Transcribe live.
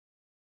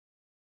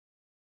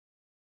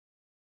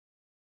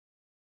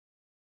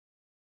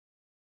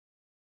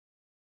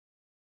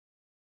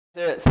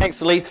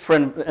Thanks, Leith, for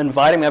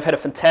inviting me. I've had a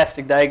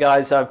fantastic day,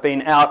 guys. I've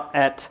been out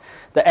at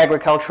the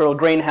Agricultural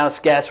Greenhouse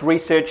Gas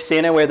Research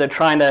Centre where they're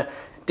trying to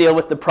deal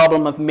with the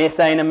problem of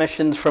methane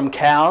emissions from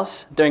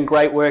cows, doing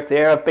great work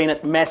there. I've been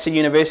at Massey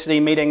University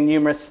meeting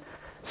numerous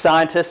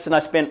scientists, and I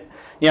spent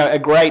a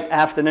great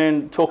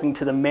afternoon talking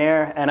to the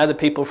mayor and other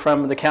people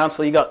from the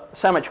council. You got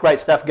so much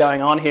great stuff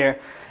going on here,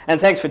 and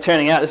thanks for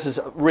turning out. This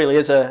really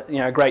is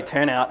a great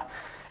turnout.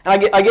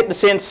 And I get the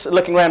sense,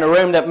 looking around the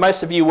room, that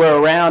most of you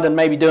were around and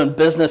maybe doing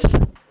business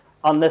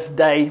on this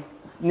day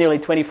nearly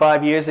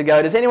 25 years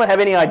ago. Does anyone have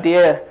any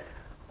idea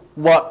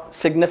what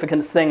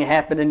significant thing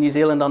happened in New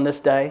Zealand on this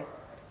day?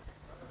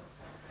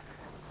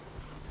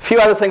 A few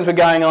other things were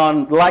going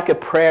on. Like a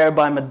Prayer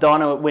by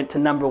Madonna went to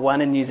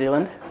 #1 in New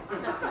Zealand.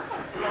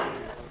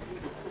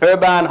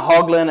 Urban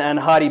Hoagland and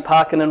Heidi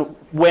Parkinen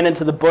went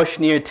into the bush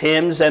near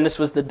Thames, and this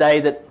was the day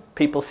that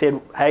people said,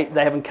 hey,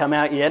 they haven't come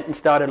out yet, and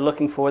started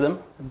looking for them.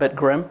 A bit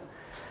grim.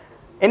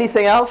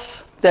 Anything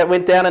else that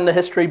went down in the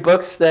history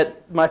books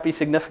that might be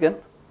significant?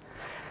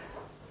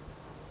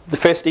 The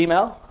first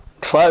email?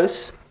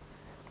 Close.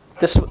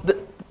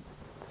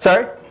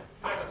 Sorry?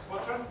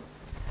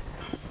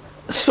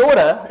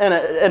 Sorta,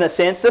 in a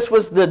sense. This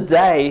was the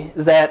day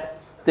that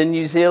the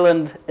New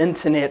Zealand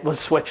internet was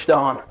switched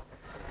on.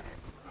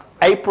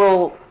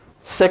 April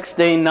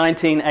 16,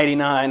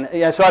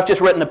 1989. So I've just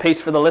written a piece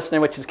for the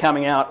Listener, which is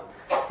coming out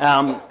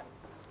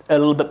a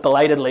little bit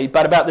belatedly,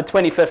 but about the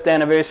 25th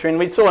anniversary. And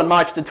we saw in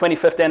March the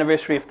 25th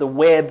anniversary of the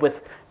web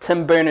with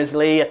Tim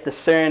Berners-Lee at the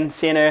CERN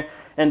Centre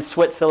in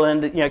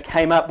Switzerland.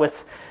 Came up with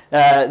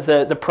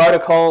the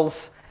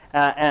protocols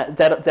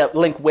that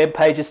link web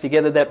pages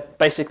together, that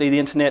basically the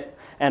internet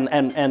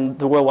and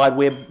the World Wide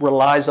Web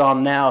relies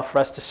on now for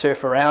us to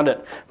surf around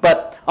it.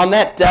 But on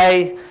that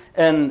day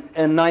in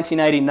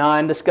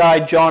 1989, this guy,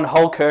 John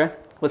Holker,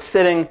 was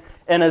sitting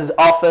in his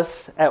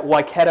office at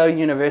Waikato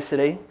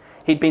University.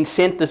 He'd been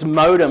sent this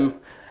modem.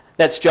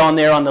 That's John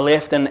there on the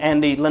left, and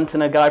Andy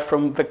Linton, a guy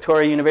from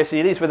Victoria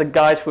University. These were the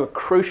guys who were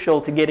crucial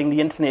to getting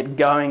the internet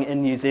going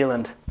in New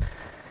Zealand.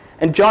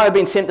 And John had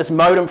been sent this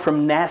modem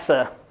from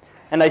NASA,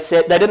 and they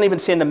didn't even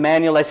send a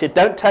manual. They said,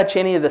 don't touch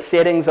any of the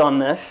settings on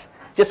this.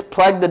 Just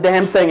plug the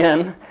damn thing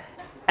in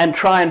and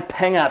try and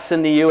ping us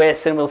in the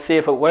US, and we'll see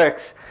if it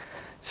works.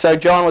 So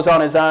John was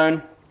on his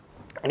own,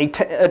 and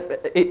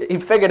he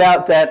figured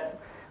out that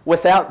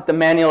without the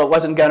manual it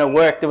wasn't going to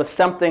work. There was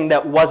something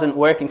that wasn't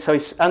working, so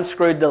he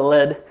unscrewed the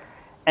lid,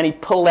 and he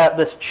pulled out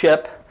this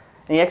chip,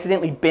 and he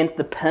accidentally bent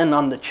the pin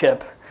on the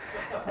chip.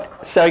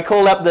 So he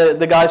called up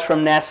the guys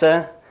from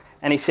NASA,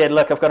 and he said,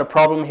 look, I've got a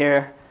problem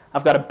here.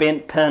 I've got a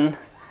bent pin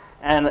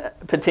and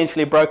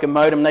potentially a broken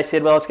modem. And they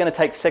said, well, it's going to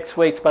take 6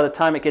 weeks by the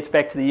time it gets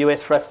back to the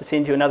US for us to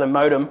send you another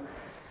modem.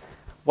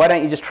 Why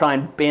don't you just try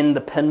and bend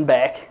the pin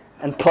back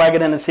and plug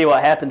it in and see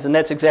what happens? And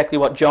that's exactly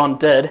what John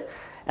did.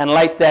 And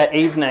late that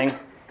evening,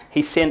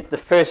 he sent the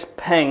first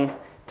ping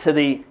to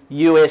the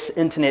US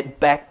internet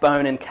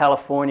backbone in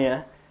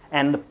California,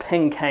 and the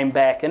ping came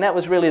back. And that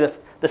was really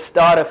the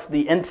start of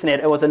the internet.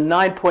 It was a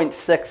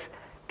 9.6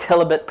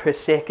 kilobit per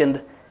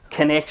second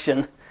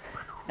connection.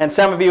 And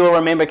some of you will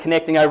remember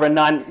connecting over a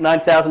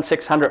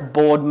 9,600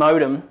 baud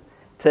modem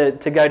to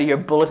go to your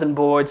bulletin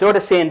boards or to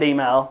send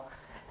email.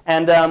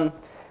 And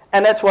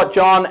that's what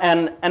John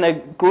and a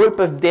group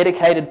of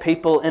dedicated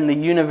people in the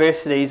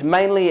universities,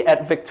 mainly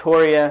at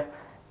Victoria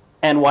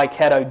and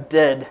Waikato,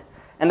 did.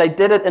 And they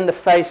did it in the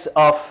face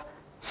of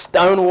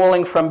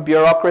stonewalling from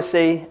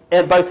bureaucracy,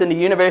 both in the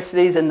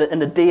universities and the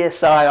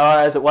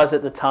DSIR as it was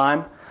at the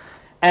time,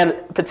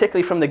 and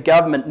particularly from the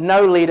government.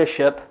 No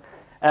leadership,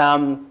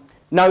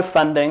 no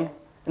funding.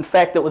 In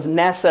fact, it was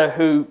NASA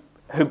who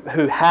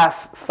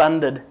half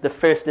funded the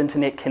first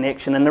internet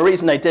connection. And the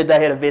reason they did, they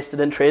had a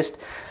vested interest.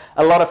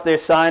 A lot of their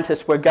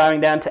scientists were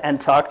going down to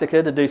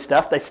Antarctica to do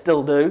stuff. They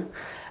still do.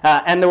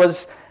 And there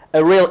was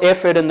a real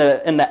effort in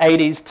the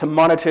 80s to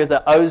monitor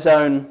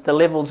the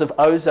levels of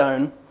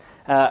ozone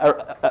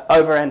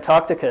over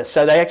Antarctica.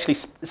 So they actually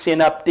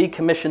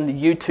decommissioned the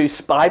U-2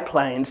 spy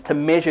planes to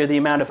measure the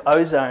amount of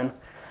ozone.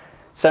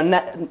 So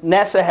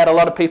NASA had a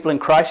lot of people in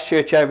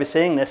Christchurch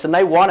overseeing this, and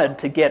they wanted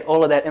to get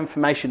all of that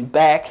information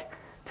back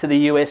to the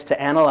US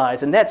to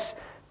analyze. And that's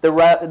the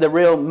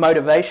real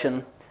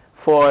motivation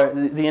for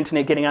the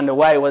internet getting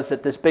underway, was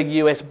that this big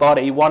US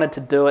body wanted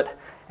to do it,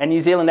 and New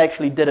Zealand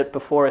actually did it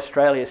before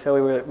Australia, so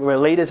we were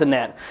leaders in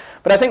that.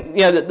 But I think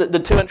the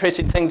two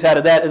interesting things out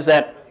of that is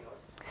that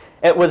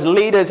it was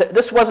leaders.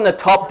 This wasn't a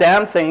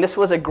top-down thing. This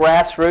was a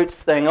grassroots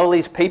thing. All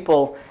these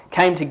people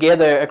came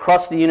together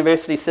across the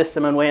university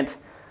system and went,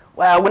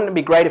 wow, wouldn't it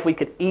be great if we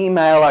could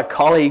email our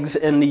colleagues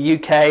in the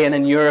UK and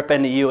in Europe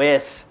and the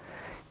US?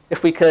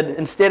 If we could,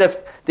 instead of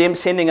them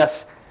sending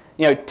us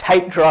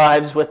tape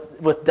drives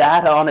with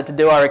data on it to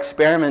do our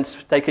experiments,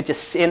 they could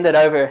just send it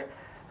over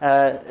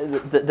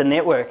the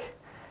network.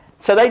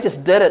 So they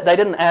just did it. They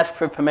didn't ask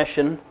for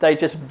permission. They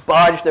just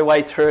barged their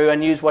way through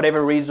and used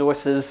whatever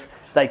resources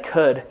they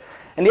could.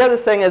 And the other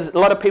thing is, a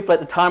lot of people at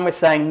the time were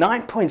saying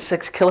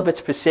 9.6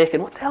 kilobits per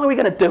second. What the hell are we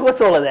going to do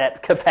with all of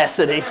that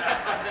capacity?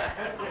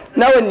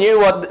 No one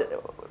knew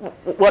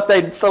what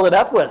they'd fill it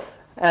up with.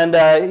 And,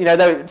 you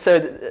know,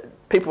 so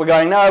people were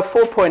going, no,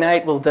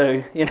 4.8 will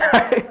do, you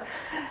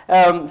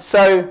know.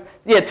 So,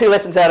 yeah, 2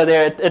 lessons out of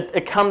there.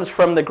 It comes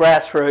from the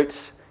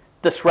grassroots,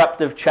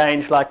 disruptive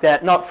change like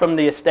that, not from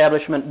the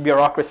establishment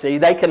bureaucracy.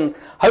 They can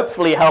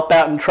hopefully help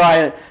out and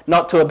try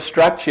not to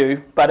obstruct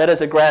you, but it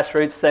is a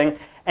grassroots thing,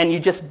 and you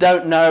just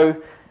don't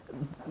know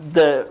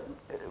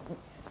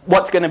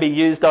what's going to be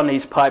used on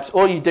these pipes.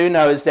 All you do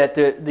know is that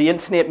the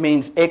internet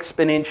means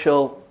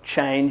exponential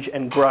change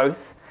and growth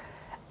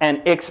and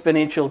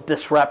exponential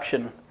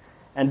disruption.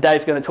 And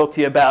Dave's going to talk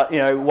to you about, you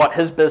know, what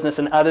his business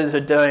and others are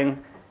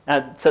doing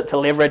to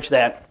leverage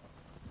that.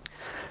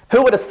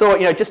 Who would have thought,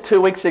 you know, just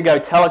 2 weeks ago,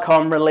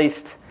 Telecom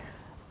released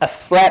a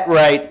flat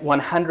rate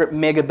 100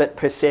 megabit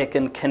per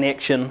second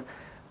connection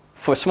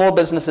for small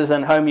businesses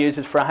and home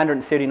users for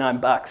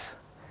 $139.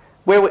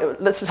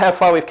 This is how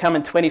far we've come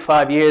in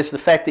 25 years. The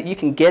fact that you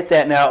can get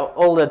that now,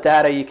 all the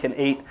data you can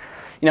eat.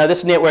 You know,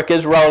 this network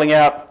is rolling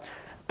out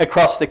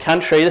across the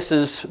country. This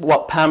is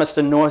what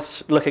Palmerston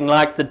North's looking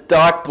like. The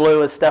dark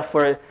blue is stuff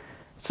where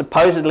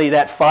supposedly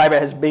that fibre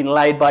has been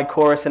laid by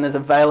Chorus and is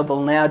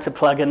available now to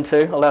plug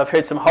into, although I've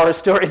heard some horror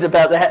stories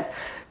about that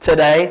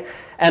today.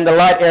 And the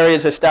light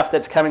areas are stuff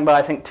that's coming by,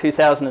 I think,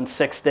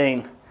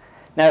 2016.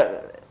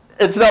 Now,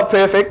 it's not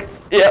perfect.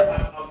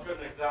 Yeah. I'll give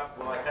an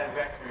example. When I came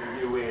back from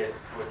the US,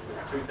 which was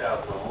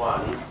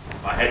 2001,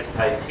 I had to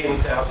pay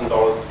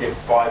 $10,000 to get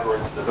fibre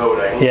into the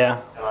building. Yeah.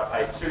 And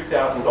I paid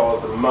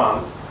 $2,000 a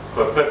month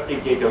for 50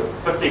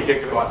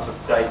 gigabytes of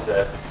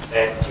data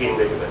at 10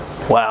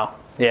 megabits. Wow.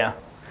 Yeah.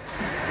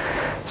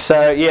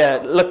 So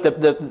yeah, look,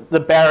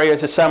 the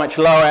barriers are so much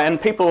lower,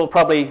 and people will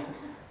probably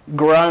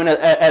groan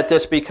at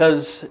this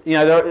because, you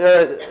know,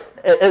 it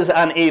is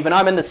uneven.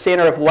 I'm in the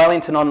centre of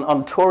Wellington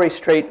on Tory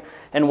Street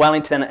in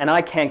Wellington, and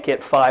I can't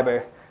get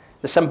fibre.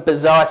 There's some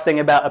bizarre thing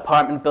about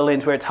apartment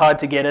buildings where it's hard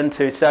to get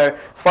into. So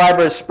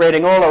fibre is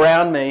spreading all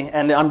around me,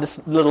 and I'm this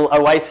little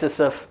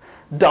oasis of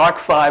dark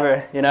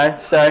fibre, you know.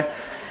 So,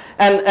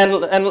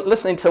 and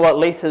listening to what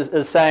Leith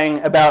is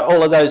saying about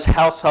all of those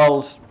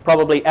households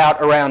probably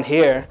out around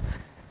here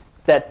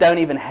that don't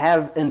even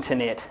have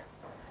internet.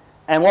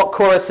 And what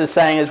Chorus is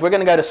saying is we're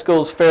going to go to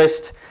schools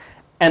first,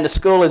 and the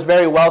school is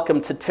very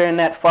welcome to turn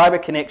that fibre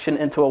connection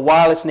into a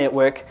wireless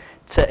network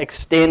to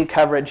extend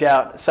coverage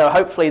out. So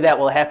hopefully that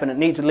will happen. It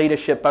needs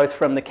leadership both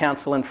from the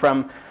council and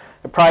from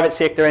the private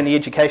sector and the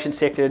education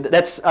sector.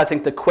 That's, I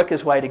think, the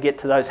quickest way to get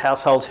to those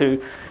households who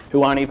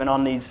aren't even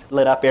on these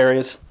lit up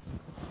areas.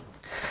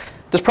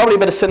 There's probably a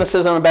bit of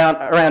cynicism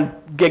around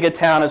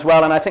Gigatown as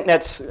well, and I think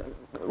that's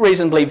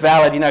reasonably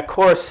valid. You know,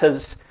 Chorus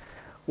has,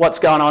 what's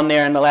gone on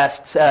there in the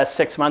last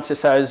 6 months or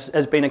so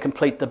has been a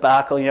complete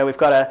debacle. You know, we've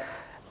got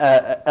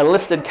a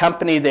listed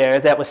company there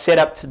that was set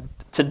up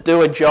to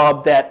do a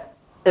job that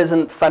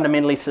isn't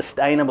fundamentally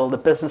sustainable. The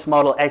business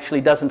model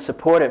actually doesn't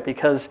support it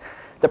because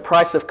the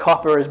price of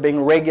copper is being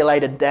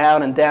regulated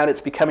down and down. It's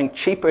becoming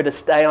cheaper to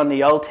stay on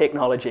the old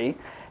technology,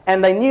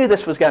 and they knew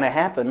this was going to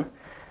happen.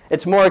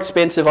 It's more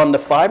expensive on the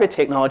fibre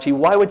technology.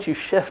 Why would you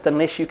shift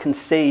unless you can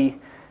see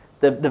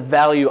the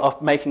value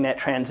of making that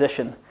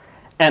transition?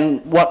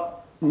 And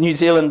what New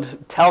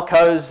Zealand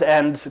telcos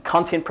and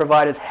content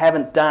providers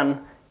haven't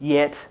done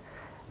yet,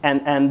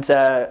 and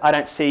I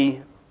don't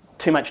see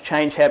too much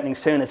change happening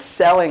soon, is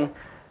selling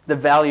the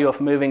value of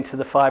moving to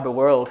the fibre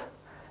world.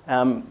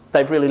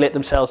 They've really let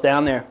themselves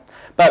down there.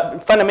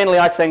 But fundamentally,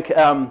 I think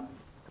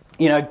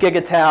you know,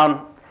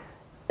 Gigatown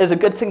is a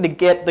good thing to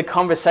get the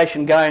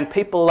conversation going.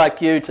 People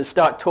like you to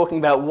start talking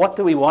about what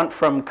do we want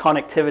from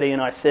connectivity in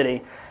our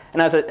city.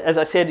 And as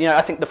I said, you know,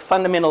 I think the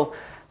fundamental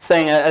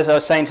thing, as I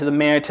was saying to the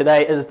mayor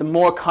today, is the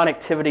more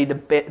connectivity,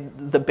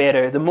 the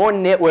better. The more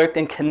networked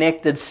and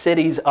connected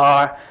cities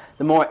are,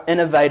 the more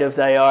innovative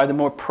they are, the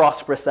more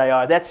prosperous they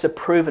are. That's a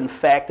proven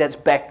fact. That's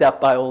backed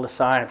up by all the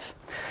science.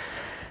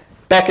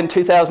 Back in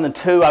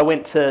 2002, I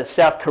went to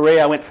South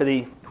Korea. I went for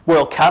the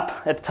World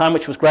Cup at the time,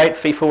 which was great,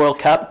 FIFA World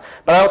Cup.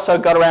 But I also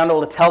got around all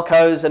the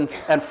telcos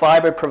and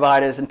fibre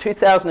providers. In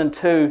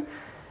 2002,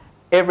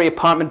 every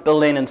apartment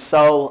building in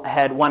Seoul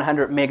had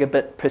 100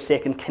 megabit per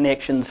second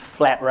connections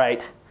flat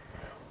rate.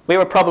 We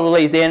were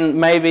probably then,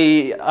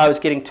 maybe I was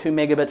getting 2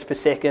 megabits per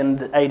second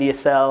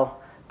ADSL,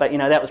 but you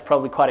know, that was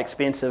probably quite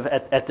expensive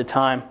at the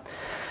time.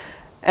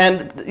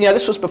 And you know,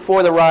 this was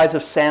before the rise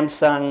of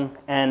Samsung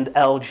and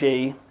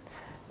LG.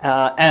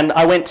 And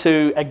I went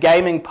to a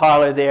gaming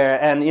parlor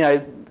there, and you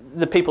know,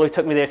 the people who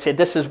took me there said,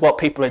 this is what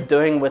people are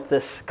doing with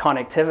this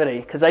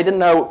connectivity, because they didn't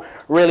know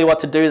really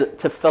what to do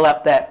to fill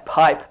up that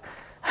pipe,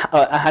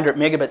 100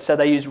 megabits, so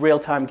they used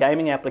real-time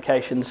gaming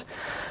applications.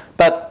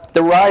 But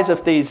the rise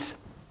of these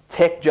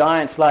tech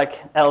giants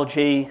like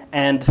LG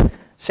and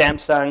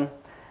Samsung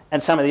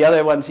and some of the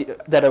other ones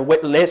that are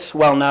less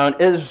well-known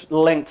is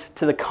linked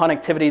to the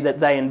connectivity that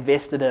they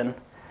invested in.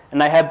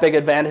 And they have big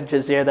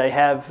advantages there. They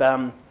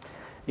have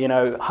you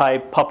know, high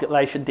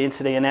population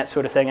density and that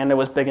sort of thing, and there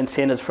was big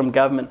incentives from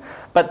government.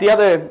 But the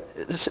other,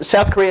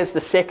 South Korea is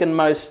the second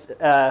most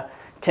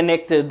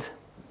connected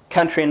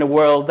country in the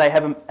world. They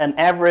have an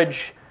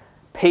average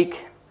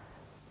peak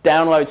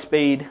download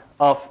speed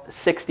of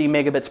 60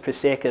 megabits per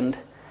second.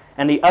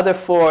 And the other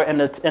four in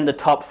the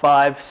top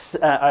five,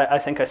 I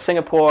think, are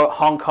Singapore,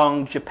 Hong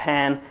Kong,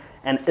 Japan,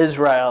 and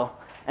Israel.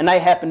 And they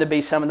happen to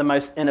be some of the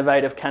most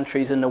innovative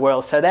countries in the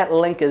world. So that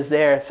link is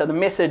there. So the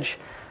message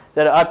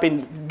that I've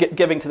been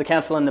giving to the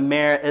council and the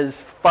mayor is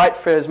fight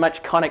for as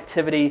much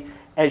connectivity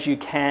as you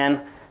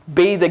can.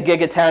 Be the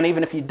gigatown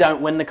even if you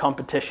don't win the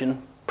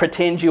competition.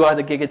 Pretend you are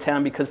the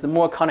gigatown, because the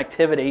more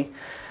connectivity,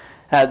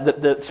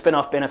 the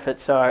spin-off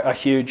benefits are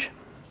huge.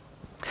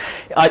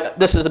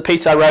 This is a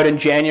piece I wrote in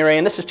January,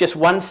 and this is just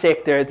one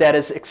sector that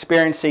is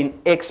experiencing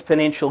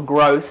exponential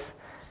growth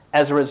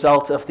as a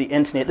result of the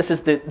internet. This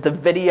is the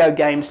video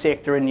game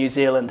sector in New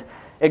Zealand.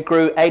 It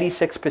grew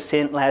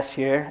 86% last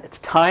year. It's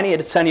tiny,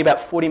 it's only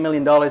about $40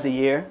 million a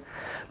year,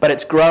 but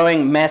it's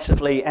growing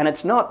massively, and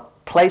it's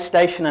not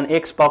PlayStation and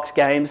Xbox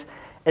games,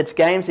 it's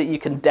games that you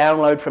can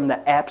download from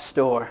the App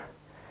Store.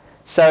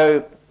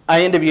 So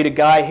I interviewed a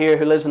guy here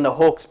who lives in the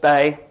Hawke's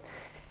Bay.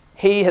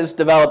 He has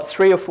developed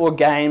 3 or 4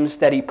 games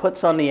that he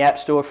puts on the App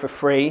Store for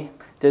free.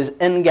 There's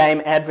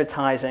in-game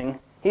advertising.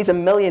 He's a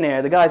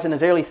millionaire. The guy's in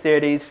his early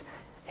 30s.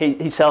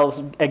 He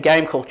sells a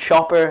game called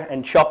Chopper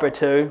and Chopper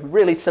 2.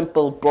 Really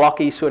simple,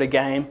 blocky sort of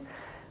game.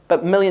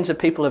 But millions of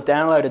people have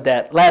downloaded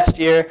that. Last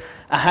year,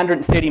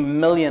 130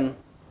 million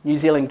New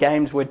Zealand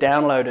games were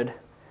downloaded.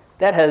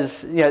 That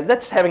has,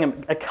 that's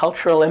having a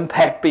cultural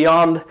impact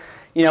beyond,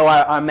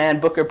 our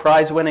Man Booker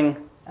Prize-winning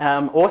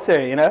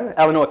author,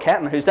 Eleanor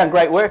Catton, who's done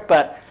great work,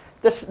 but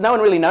no one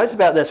really knows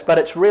about this, but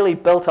it's really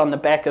built on the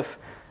back of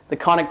the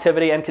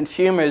connectivity and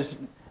consumers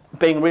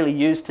being really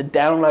used to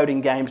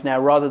downloading games now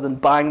rather than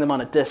buying them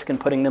on a disc and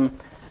putting them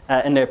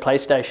in their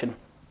PlayStation.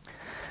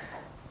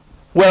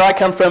 Where I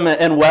come from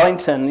in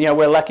Wellington,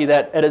 we're lucky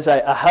that it is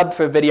a hub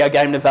for video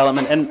game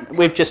development, and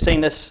we've just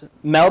seen this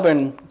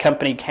Melbourne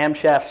company,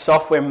 Camshaft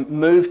Software,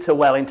 move to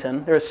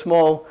Wellington. They're a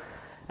small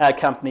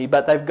company,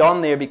 but they've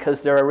gone there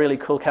because there are really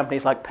cool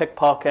companies like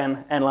Pickpock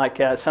and like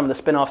some of the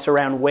spin-offs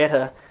around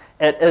Weta.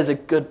 It is a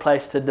good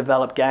place to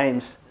develop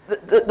games.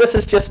 This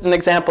is just an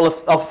example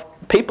of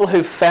people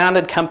who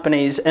founded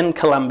companies in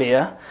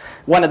Colombia.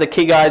 One of the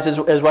key guys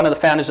is one of the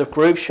founders of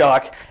Groove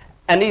Shark,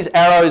 and these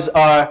arrows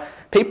are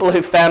people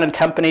who founded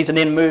companies and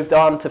then moved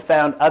on to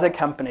found other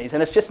companies.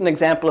 And it's just an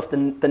example of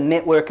the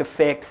network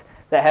effect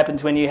that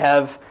happens when you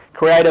have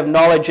creative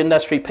knowledge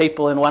industry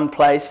people in one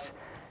place.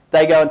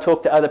 They go and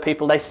talk to other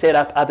people, they set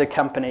up other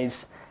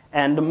companies.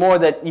 And the more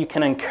that you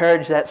can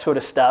encourage that sort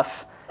of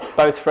stuff,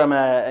 both from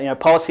a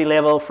policy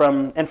level,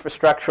 from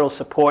infrastructural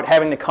support,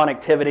 having the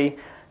connectivity,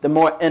 the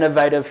more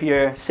innovative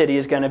your city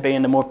is going to be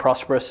and the more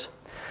prosperous.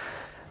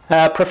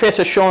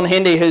 Professor Sean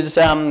Hendy, who's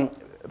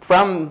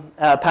from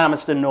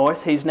Palmerston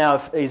North, he's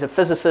a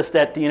physicist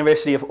at the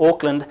University of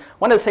Auckland.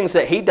 One of the things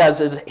that he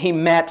does is he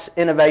maps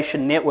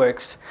innovation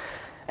networks.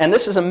 And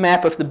this is a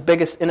map of the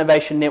biggest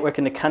innovation network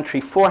in the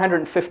country,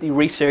 450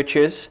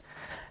 researchers,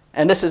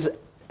 and this is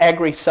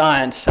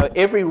agri-science, so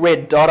every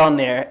red dot on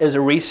there is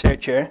a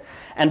researcher,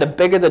 and the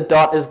bigger the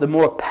dot is, the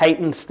more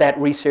patents that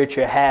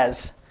researcher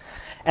has.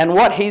 And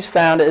what he's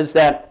found is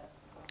that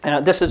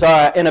this is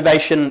our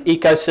innovation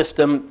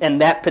ecosystem. In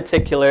that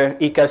particular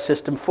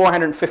ecosystem,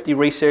 450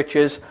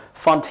 researchers,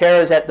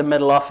 Fonterra's at the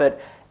middle of it,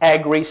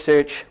 Ag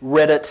Research,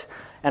 Reddit,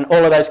 and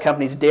all of those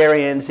companies, Dairy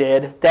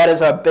NZ. That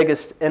is our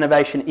biggest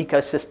innovation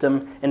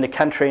ecosystem in the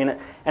country.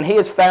 And he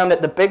has found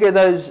that the bigger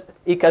those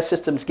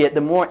ecosystems get,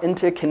 the more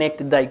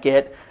interconnected they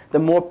get, the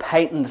more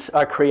patents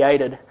are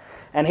created.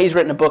 And he's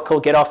written a book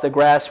called Get Off the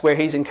Grass, where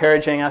he's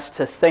encouraging us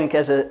to think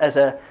as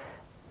a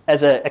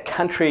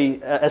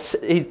country.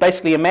 He's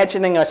basically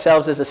imagining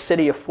ourselves as a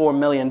city of 4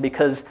 million,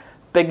 because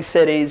big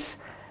cities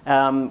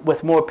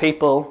with more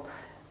people,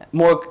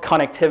 more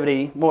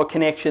connectivity, more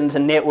connections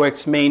and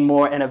networks mean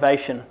more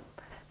innovation.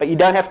 But you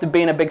don't have to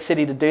be in a big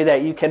city to do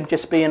that. You can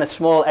just be in a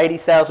small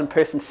 80,000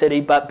 person city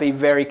but be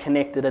very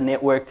connected and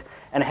networked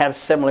and have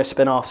similar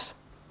spin-offs.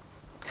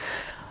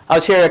 I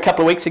was here a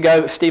couple of weeks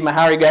ago. Steve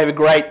Mahari gave a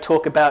great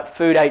talk about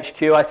Food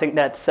HQ. I think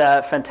that's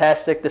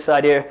fantastic, this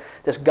idea,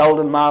 this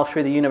golden mile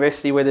through the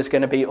university where there's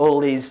going to be all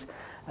these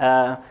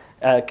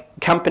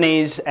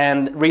companies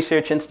and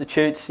research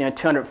institutes,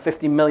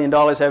 $250 million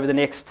over the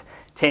next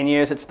 10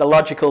 years. It's the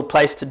logical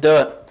place to do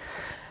it.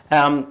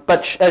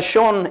 But as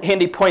Sean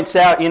Hendy points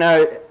out,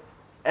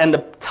 and the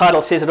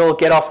title says it all,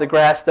 Get Off the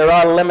Grass, there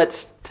are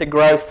limits to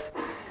growth,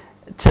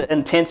 to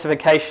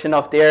intensification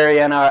of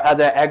dairy and our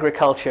other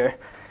agriculture.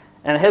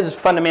 And his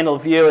fundamental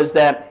view is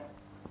that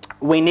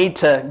we need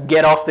to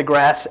get off the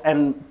grass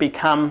and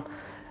become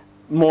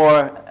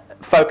more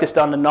focused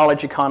on the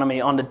knowledge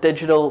economy, on the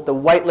digital, the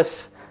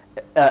weightless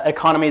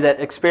economy that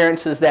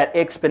experiences that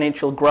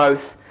exponential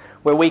growth,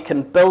 where we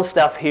can build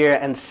stuff here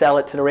and sell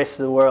it to the rest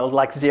of the world,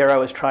 like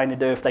Xero is trying to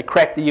do. If they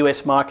crack the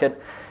US market,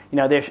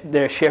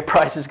 their share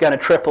price is going to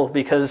triple,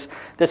 because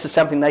this is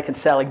something they can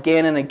sell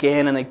again and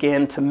again and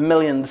again to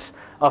millions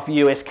of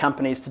US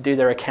companies to do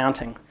their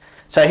accounting.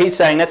 So he's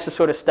saying that's the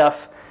sort of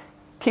stuff.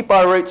 Keep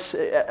our roots,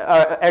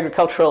 our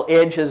agricultural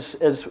edge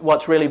is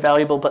what's really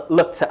valuable, but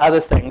look to other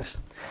things.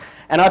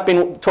 And I've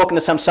been talking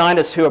to some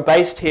scientists who are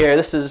based here.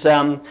 This is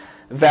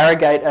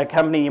Variegate, a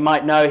company you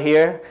might know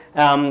here.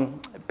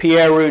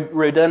 Pierre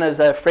Rudin is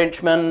a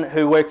Frenchman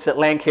who works at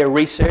Landcare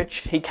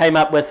Research. He came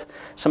up with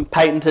some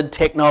patented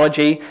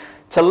technology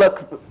to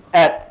look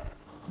at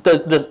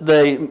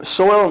the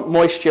soil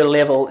moisture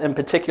level in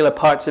particular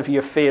parts of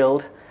your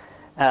field,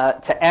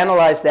 to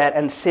analyze that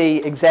and see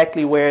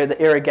exactly where the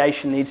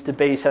irrigation needs to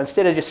be. So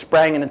instead of just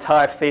spraying an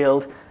entire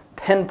field,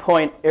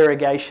 pinpoint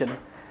irrigation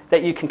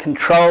that you can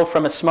control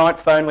from a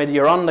smartphone, whether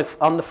you're on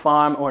the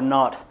farm or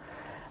not.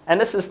 And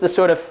this is the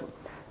sort of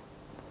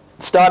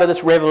start of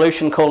this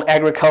revolution called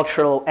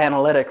agricultural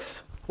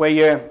analytics, where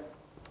you're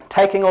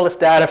taking all this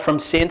data from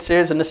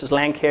sensors, and this is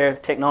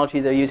Landcare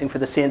technology they're using for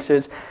the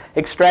sensors,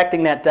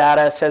 extracting that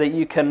data so that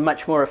you can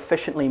much more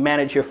efficiently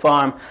manage your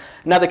farm.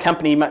 Another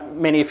company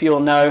many of you will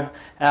know,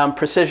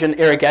 Precision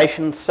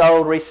Irrigation,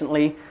 sold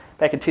recently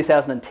back in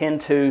 2010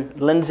 to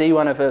Lindsay,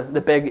 one of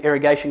the big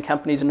irrigation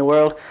companies in the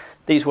world.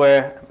 These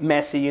were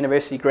Massey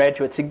University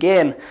graduates.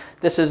 Again,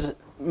 this is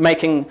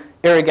making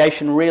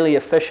irrigation really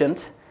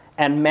efficient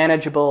and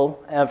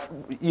manageable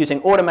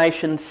using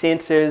automation,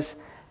 sensors,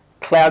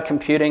 cloud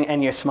computing,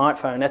 and your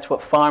smartphone. That's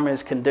what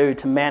farmers can do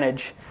to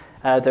manage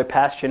their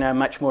pasture now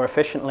much more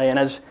efficiently. And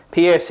as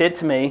Pierre said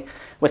to me,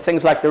 with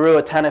things like the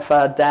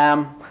Ruataniwha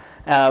Dam,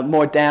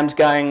 more dams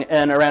going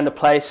in around the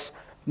place,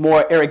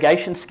 more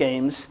irrigation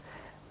schemes,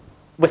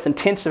 with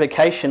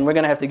intensification, we're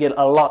going to have to get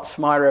a lot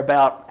smarter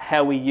about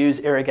how we use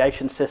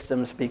irrigation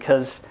systems,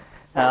 because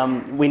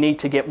we need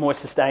to get more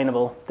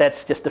sustainable.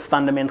 That's just a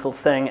fundamental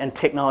thing, and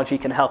technology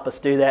can help us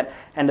do that.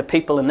 And the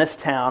people in this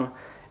town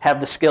have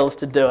the skills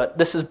to do it.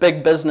 This is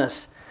big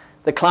business.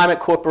 The Climate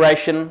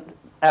Corporation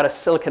out of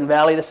Silicon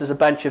Valley, this is a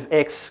bunch of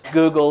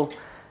ex-Google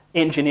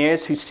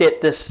engineers who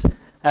set this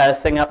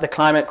thing up, the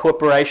Climate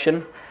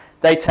Corporation.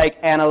 They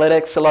take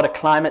analytics, a lot of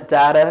climate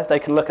data. They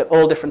can look at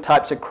all different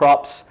types of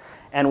crops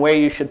and where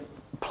you should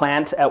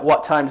plant at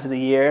what times of the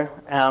year.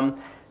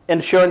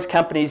 Insurance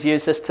companies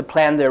use this to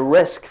plan their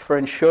risk for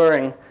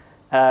insuring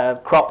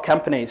crop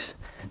companies.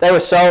 They were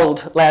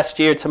sold last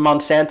year to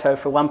Monsanto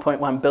for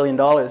 $1.1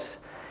 billion.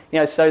 You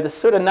know, so the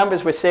sort of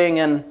numbers we're seeing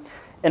in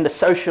the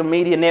social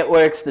media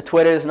networks, the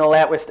Twitters and all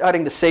that, we're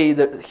starting to see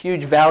the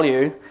huge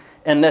value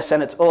in this,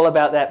 and it's all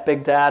about that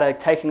big data,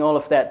 taking all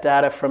of that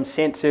data from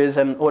sensors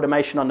and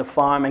automation on the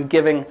farm and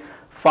giving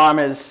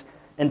farmers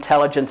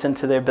intelligence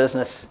into their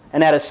business.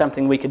 And that is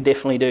something we could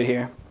definitely do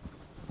here.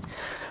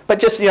 But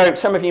just, you know,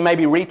 some of you may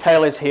be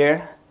retailers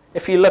here.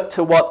 If you look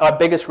to what our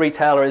biggest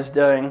retailer is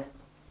doing,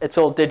 it's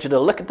all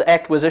digital. Look at the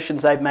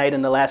acquisitions they've made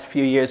in the last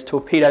few years.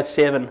 Torpedo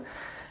 7,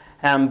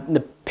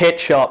 the pet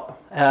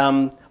shop,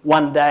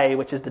 One Day,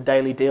 which is the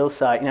daily deal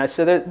site. You know,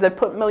 so they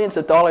put millions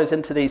of dollars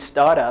into these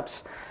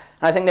startups.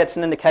 And I think that's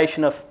an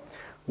indication of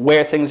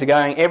where things are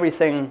going.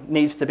 Everything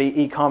needs to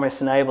be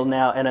e-commerce enabled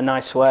now in a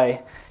nice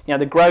way. You know,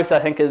 the growth, I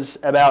think, is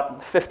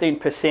about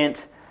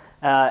 15%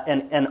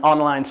 in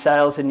online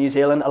sales in New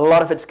Zealand. A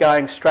lot of it's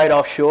going straight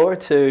offshore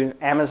to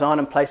Amazon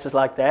and places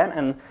like that,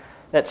 and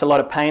that's a lot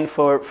of pain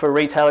for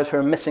retailers who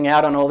are missing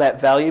out on all that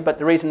value. But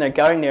the reason they're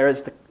going there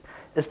is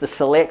the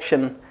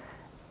selection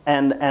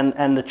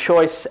and the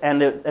choice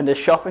and the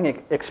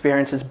shopping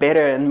experience is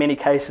better in many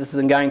cases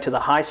than going to the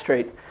high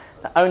street.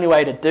 The only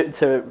way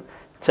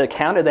to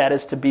counter that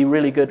is to be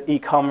really good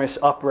e-commerce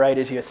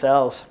operators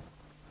yourselves.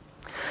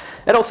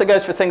 It also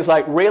goes for things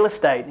like real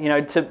estate. You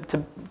know,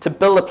 to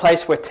build a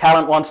place where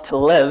talent wants to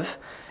live,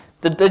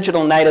 the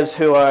digital natives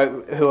who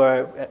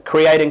are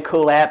creating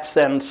cool apps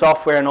and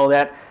software and all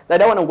that, they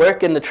don't want to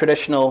work in the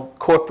traditional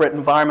corporate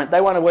environment.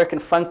 They want to work in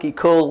funky,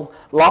 cool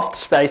loft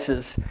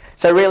spaces.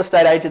 So real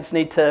estate agents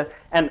need to,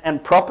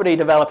 and property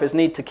developers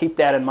need to keep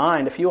that in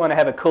mind. If you want to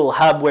have a cool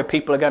hub where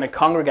people are going to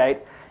congregate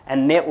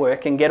and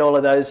network and get all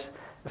of those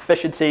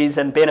efficiencies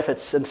and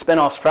benefits and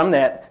spin-offs from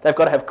that, they've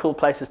got to have cool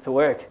places to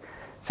work.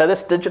 So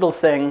this digital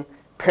thing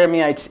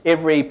permeates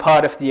every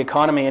part of the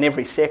economy and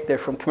every sector,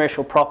 from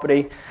commercial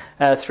property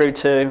through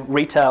to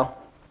retail.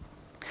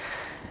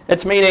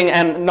 It's meeting,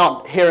 and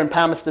not here in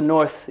Palmerston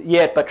North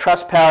yet, but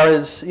Trustpower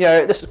is, you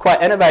know, this is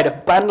quite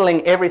innovative,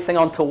 bundling everything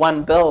onto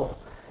one bill.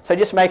 So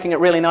just making it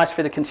really nice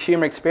for the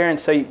consumer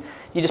experience. So you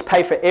just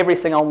pay for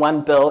everything on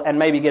one bill and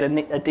maybe get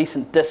a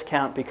decent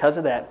discount because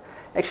of that.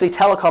 Actually,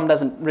 telecom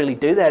doesn't really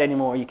do that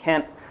anymore. You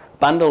can't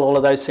bundle all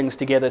of those things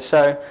together.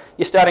 So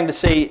you're starting to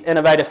see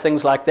innovative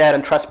things like that,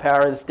 and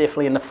Trustpower is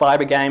definitely in the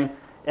fibre game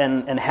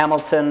in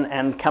Hamilton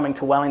and coming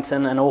to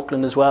Wellington and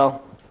Auckland as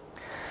well.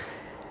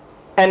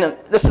 And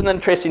this is an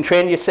interesting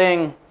trend. You're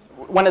seeing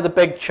one of the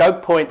big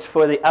choke points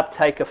for the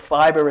uptake of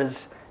fibre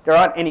is there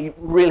aren't any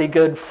really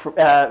good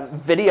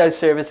video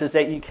services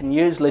that you can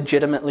use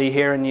legitimately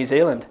here in New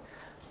Zealand.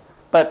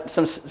 But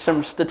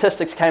some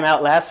statistics came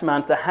out last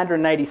month.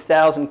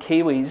 180,000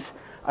 Kiwis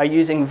are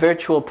using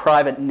virtual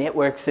private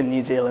networks in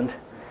New Zealand.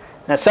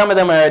 Now, some of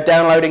them are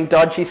downloading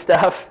dodgy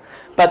stuff,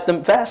 but the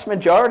vast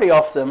majority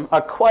of them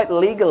are quite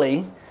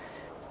legally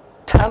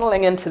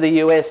tunneling into the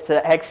US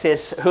to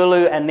access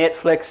Hulu and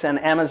Netflix and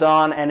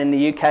Amazon, and in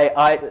the UK,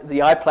 the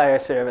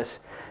iPlayer service,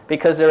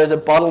 because there is a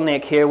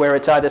bottleneck here where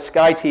it's either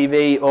Sky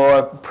TV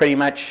or pretty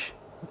much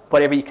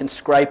whatever you can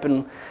scrape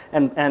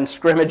and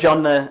scrimmage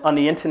on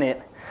the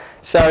internet.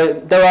 So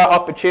there are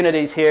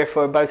opportunities here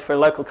for both for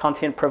local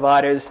content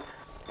providers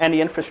and the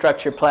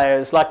infrastructure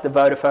players like the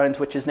Vodafones,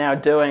 which is now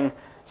doing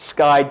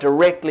Sky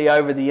directly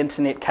over the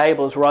internet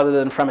cables rather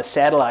than from a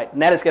satellite.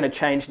 And that is going to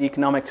change the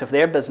economics of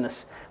their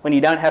business. When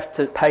you don't have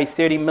to pay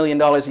 $30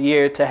 million a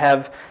year to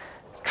have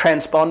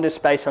transponder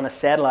space on a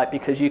satellite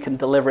because you can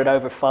deliver it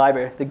over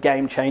fiber, the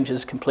game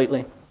changes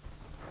completely.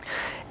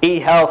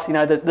 E-health, you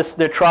know,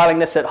 they're trialing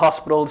this at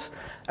hospitals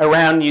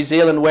around New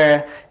Zealand,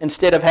 where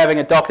instead of having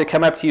a doctor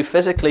come up to you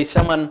physically,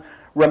 someone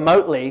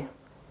remotely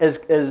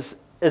is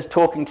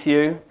talking to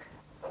you,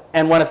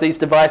 and one of these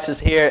devices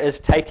here is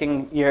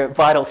taking your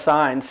vital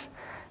signs.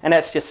 And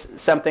that's just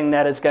something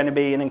that is going to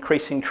be an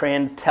increasing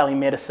trend,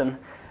 telemedicine,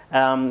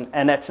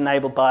 and that's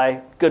enabled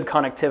by good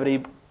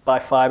connectivity by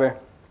fiber.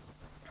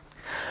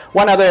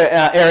 One other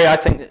area I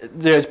think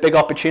there's big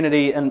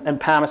opportunity in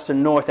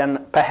Palmerston North,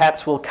 and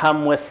perhaps will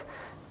come with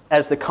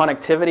as the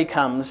connectivity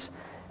comes,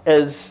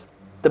 is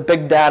the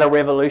big data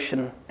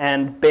revolution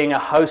and being a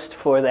host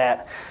for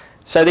that.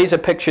 So these are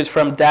pictures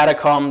from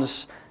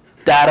Datacom's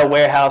data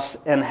warehouse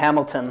in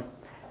Hamilton.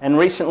 And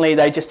recently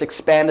they just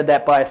expanded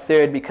that by a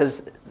third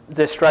because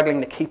they're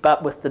struggling to keep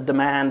up with the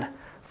demand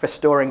for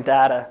storing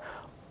data.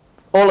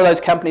 All of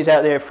those companies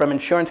out there, from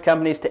insurance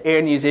companies to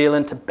Air New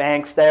Zealand to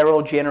banks, they're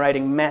all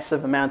generating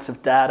massive amounts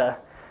of data.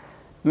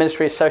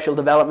 Ministry of Social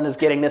Development is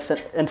getting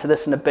into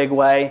this in a big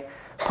way,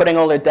 putting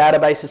all their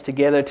databases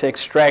together to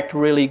extract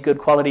really good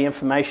quality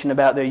information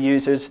about their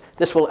users.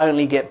 This will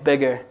only get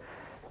bigger.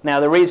 Now,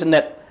 the reason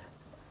that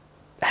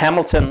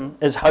Hamilton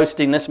is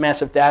hosting this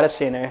massive data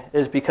center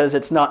is because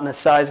it's not in a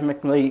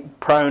seismically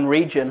prone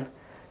region.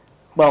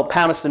 Well,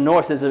 Palmerston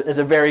North is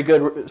a very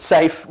good,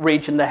 safe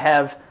region to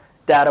have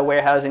data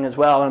warehousing as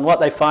well. And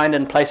what they find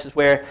in places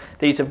where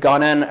these have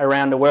gone in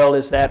around the world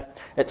is that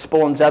it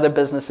spawns other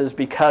businesses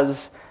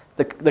because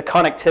the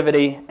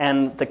connectivity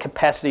and the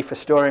capacity for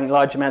storing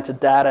large amounts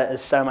of data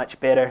is so much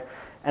better.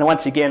 And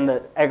once again,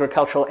 the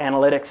agricultural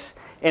analytics,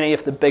 any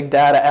of the big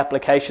data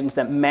applications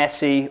that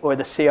Massey or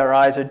the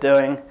CRIs are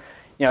doing,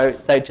 you know,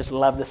 they just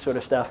love this sort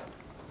of stuff.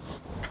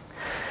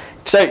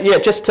 So yeah,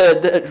 just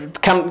to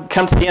come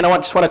to the end, I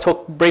just want to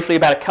talk briefly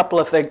about a couple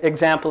of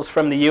examples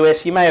from the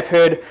US. You may have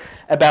heard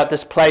about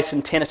this place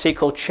in Tennessee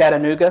called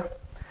Chattanooga,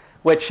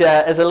 which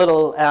is a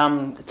little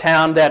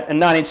town that in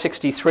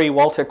 1963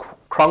 Walter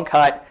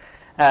Cronkite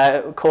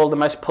called the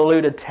most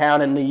polluted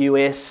town in the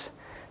US.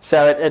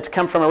 So it's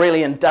come from a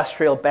really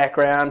industrial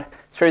background.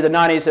 Through the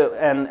 90s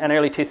and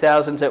early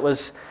 2000s, it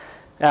was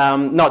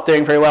not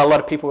doing very well. A lot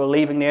of people were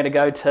leaving there to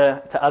go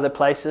to other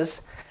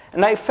places.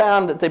 And they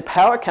found that the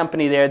power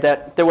company there,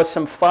 that there was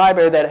some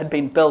fiber that had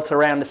been built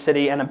around the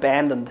city and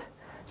abandoned.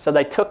 So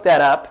they took that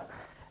up,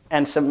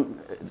 and some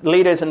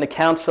leaders in the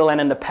council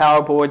and in the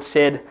power board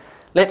said,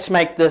 let's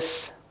make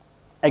this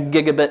a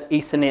gigabit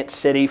Ethernet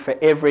city for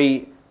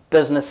every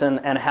business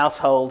and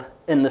household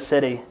in the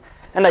city.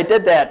 And they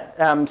did that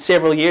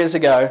several years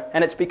ago,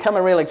 and it's become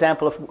a real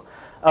example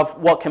of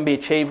what can be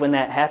achieved when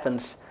that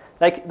happens.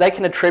 They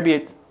can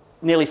attribute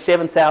nearly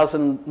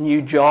 7,000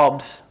 new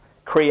jobs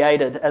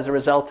created as a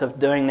result of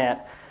doing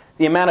that.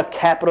 The amount of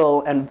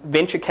capital and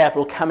venture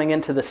capital coming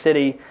into the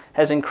city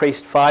has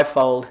increased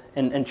fivefold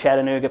in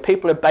Chattanooga.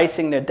 People are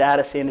basing their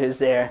data centers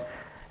there.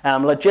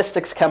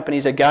 Logistics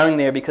companies are going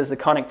there because the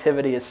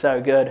connectivity is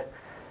so good.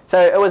 So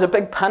it was a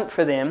big punt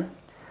for them,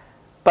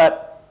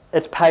 but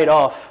it's paid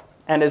off.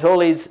 And there's all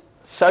these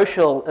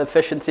social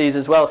efficiencies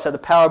as well. So the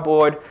power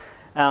board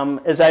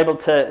is able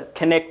to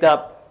connect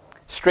up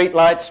street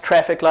lights,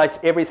 traffic lights,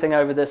 everything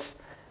over this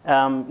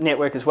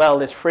network as well.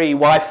 There's free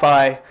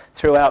Wi-Fi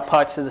throughout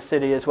parts of the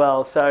city as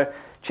well. So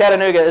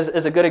Chattanooga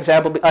is a good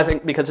example, I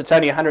think, because it's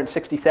only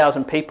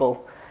 160,000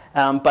 people.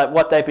 But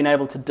what they've been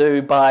able to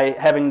do by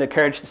having the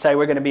courage to say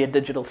we're going to be a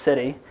digital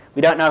city.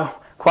 We don't know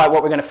quite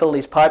what we're going to fill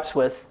these pipes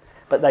with,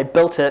 but they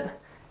built it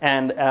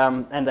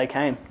and they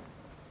came.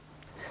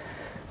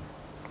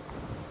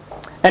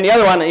 And the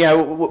other one, you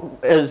know,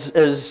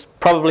 is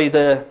probably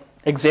the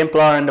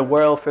exemplar in the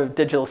world for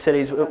digital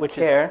cities, which is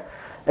here,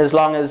 as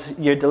long as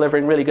you're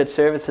delivering really good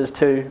services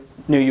to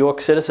New York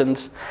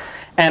citizens.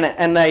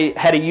 And they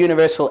had a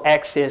universal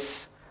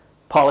access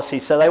policy,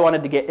 so they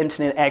wanted to get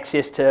internet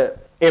access to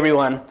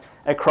everyone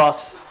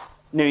across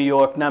New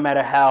York, no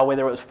matter how,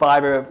 whether it was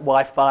fiber,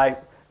 Wi-Fi,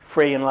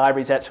 free in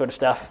libraries, that sort of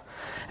stuff.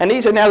 And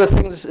these are now the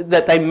things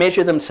that they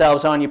measure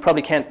themselves on. You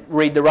probably can't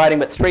read the writing,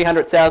 but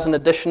 300,000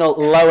 additional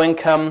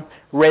low-income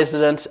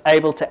residents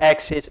able to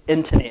access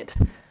internet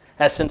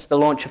since the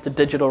launch of the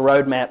digital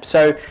roadmap.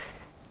 So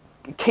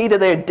key to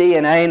their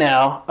DNA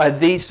now are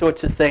these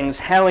sorts of things.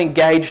 How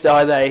engaged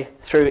are they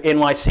through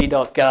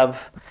nyc.gov?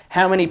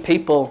 How many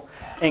people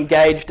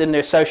engaged in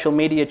their social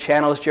media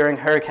channels during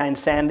Hurricane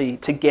Sandy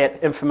to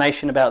get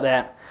information about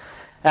that?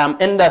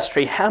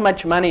 Industry, how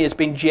much money has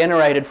been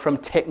generated from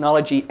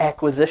technology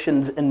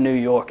acquisitions in New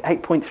York?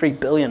 8.3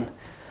 billion.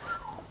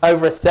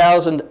 Over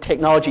 1,000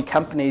 technology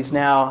companies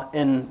now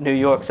in New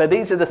York. So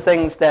these are the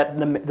things that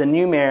the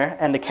new mayor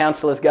and the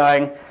council is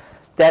going,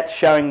 that's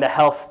showing the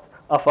health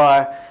of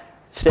our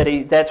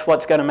city. That's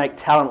what's going to make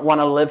talent want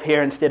to live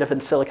here instead of in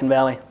Silicon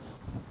Valley.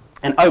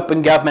 And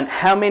open government.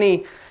 How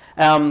many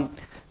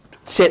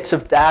sets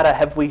of data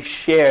have we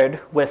shared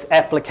with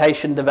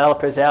application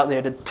developers out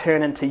there to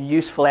turn into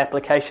useful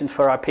applications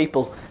for our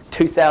people?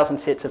 2,000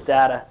 sets of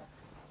data.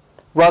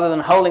 Rather than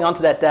holding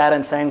onto that data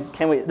and saying,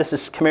 this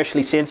is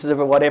commercially sensitive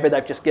or whatever,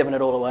 they've just given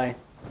it all away.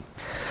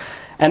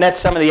 And that's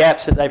some of the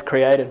apps that they've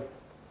created.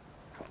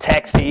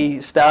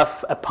 Taxi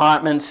stuff,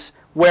 apartments,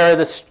 where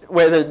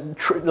the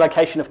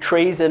location of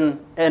trees in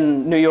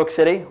New York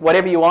City.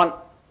 Whatever you want,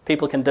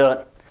 people can do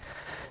it.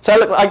 So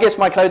look, I guess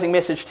my closing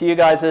message to you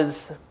guys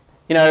is,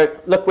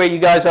 look where you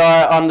guys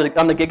are on the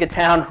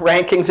Gigatown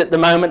rankings at the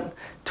moment,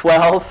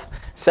 12.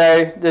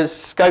 So there's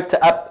scope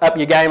to up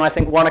your game. I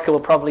think Wanaka will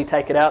probably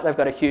take it out. They've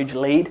got a huge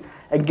lead.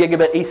 A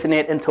gigabit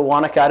Ethernet into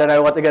Wanaka, I don't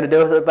know what they're going to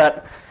do with it,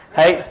 but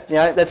hey,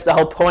 that's the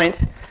whole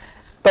point.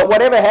 But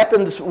whatever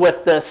happens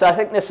with this, I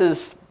think this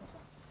is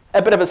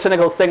a bit of a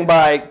cynical thing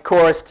by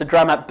Chorus to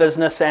drum up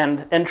business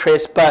and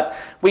interest, but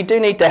we do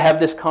need to have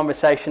this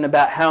conversation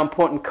about how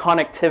important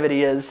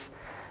connectivity is,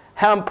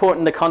 how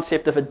important the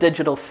concept of a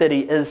digital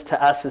city is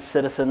to us as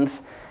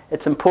citizens.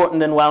 It's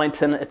important in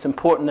Wellington, it's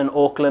important in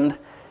Auckland.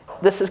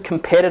 This is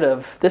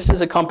competitive. This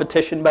is a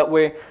competition, but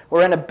we're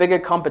in a bigger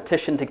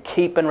competition to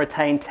keep and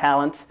retain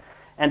talent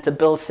and to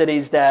build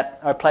cities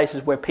that are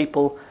places where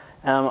people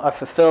are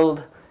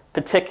fulfilled,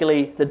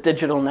 particularly the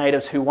digital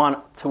natives who want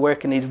to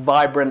work in these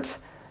vibrant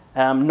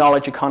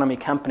knowledge economy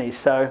companies.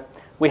 So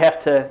we have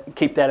to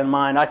keep that in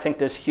mind. I think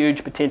there's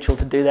huge potential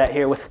to do that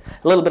here with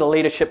a little bit of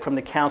leadership from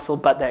the council,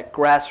 but that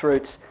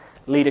grassroots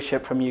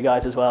leadership from you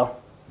guys as well.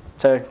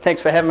 So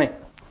thanks for having me.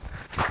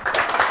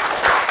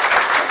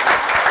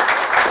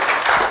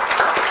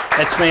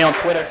 That's me on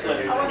Twitter.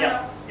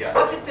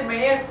 What did the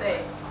mayor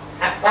say?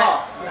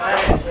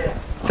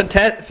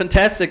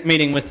 Fantastic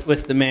meeting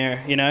with the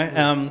mayor,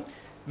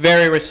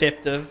 very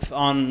receptive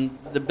on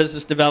the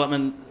business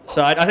development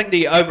side. I think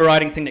the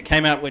overriding thing that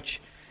came out, which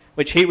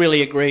he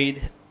really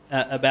agreed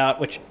about,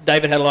 which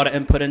David had a lot of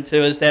input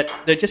into, is that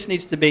there just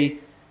needs to be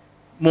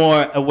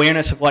more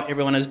awareness of what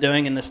everyone is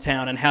doing in this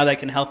town and how they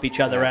can help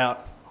each other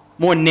out.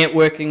 More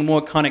networking,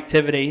 more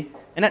connectivity.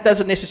 And that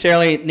doesn't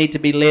necessarily need to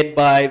be led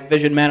by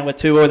Vision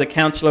Manawatu or the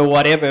council or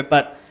whatever,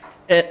 but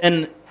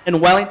in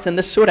Wellington,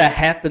 this sort of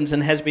happens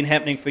and has been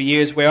happening for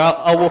years, where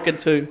I'll walk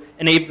into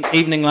an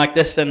evening like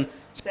this and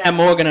Sam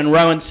Morgan and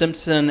Rowan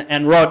Simpson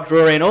and Rod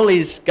Drury and all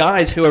these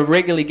guys who are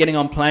regularly getting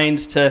on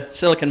planes to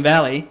Silicon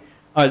Valley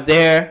are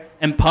there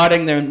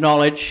imparting their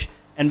knowledge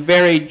and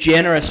very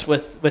generous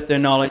with their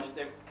knowledge.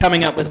 They're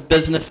coming up with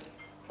business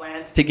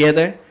plans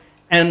together,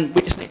 and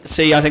we just need to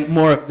see, I think,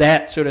 more of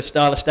that sort of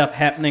style of stuff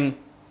happening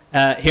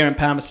here in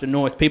Palmerston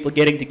North, people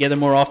getting together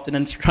more often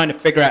and trying to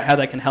figure out how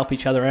they can help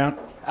each other out.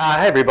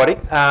 Hey everybody,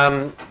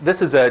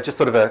 this is just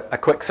sort of a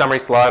quick summary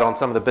slide on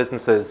some of the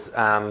businesses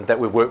that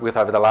we've worked with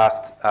over the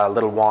last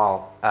little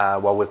while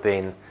we've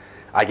been,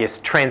 I guess,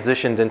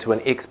 transitioned into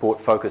an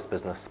export-focused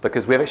business,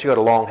 because we've actually got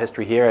a long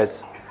history here,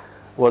 as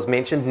was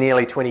mentioned,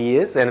 nearly 20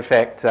 years, and in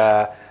fact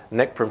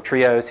Nick from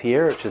Trio's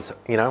here, which is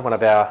one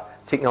of our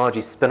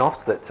technology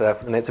spin-offs,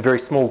 and that's a very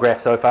small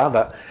graph so far,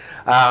 but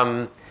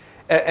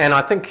and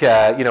I think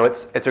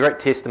it's a great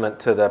testament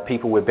to the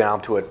people we've been able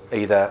to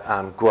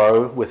either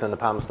grow within the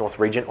Palmerston North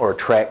region or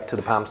attract to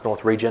the Palmerston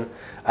North region.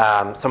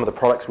 Some of the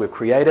products we've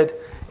created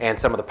and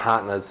some of the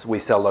partners we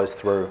sell those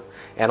through.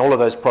 And all of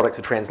those products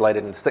are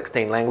translated into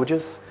 16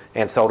 languages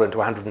and sold into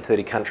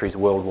 130 countries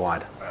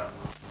worldwide.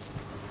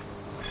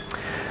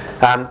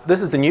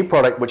 This is the new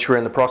product which we're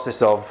in the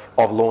process of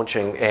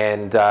launching,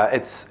 and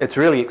it's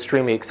really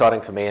extremely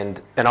exciting for me.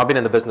 And I've been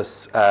in the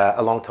business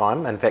a long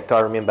time. In fact, I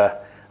remember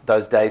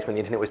those days when the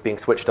internet was being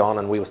switched on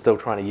and we were still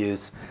trying to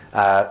use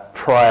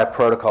prior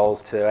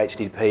protocols to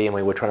HTTP, and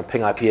we were trying to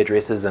ping IP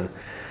addresses, and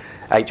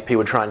HP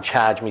would try and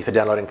charge me for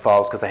downloading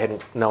files because they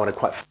hadn't known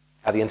quite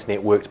how the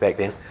internet worked back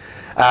then.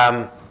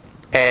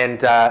 And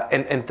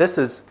this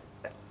is,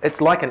 it's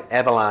like an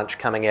avalanche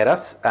coming at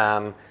us.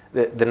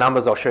 The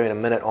numbers I'll show you in a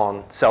minute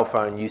on cell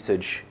phone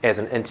usage as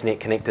an internet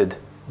connected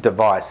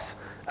device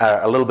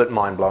are a little bit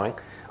mind-blowing.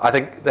 I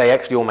think they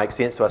actually all make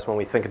sense to us when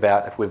we think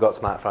about, if we've got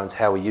smartphones,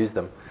 how we use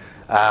them.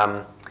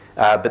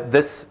 But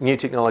this new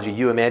technology,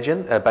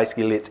 YouImagine,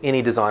 basically lets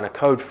any designer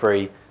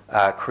code-free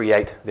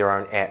create their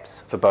own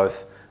apps for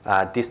both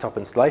desktop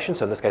installation.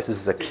 So in this case, this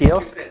is a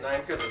kiosk. Did you choose that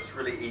name because it's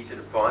really easy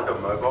to find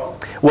on mobile?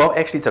 Well,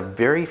 actually, it's a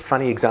very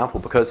funny example,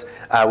 because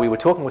we were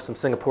talking with some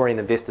Singaporean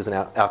investors, and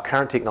our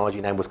current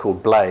technology name was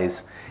called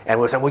Blaze. And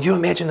we were saying, well, you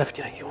imagine if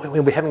we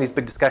were having these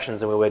big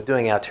discussions and we were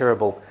doing our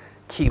terrible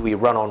Kiwi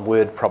run-on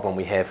word problem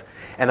we have.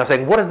 And they were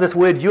saying, what is this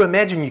word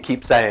YouImagine you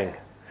keep saying?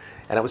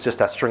 And it was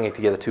just us stringing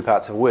together two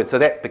parts of a word. So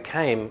that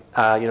became,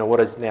 what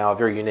is now a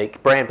very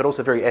unique brand, but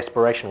also very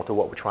aspirational to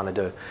what we're trying to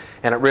do.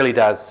 And it really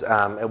does,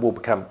 it will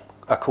become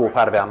a core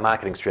part of our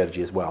marketing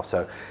strategy as well.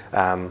 So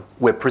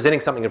we're presenting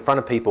something in front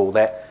of people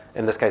that,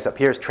 in this case up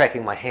here, is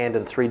tracking my hand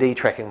in 3D,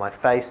 tracking my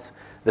face,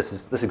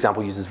 This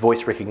example uses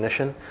voice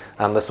recognition.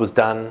 This was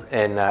done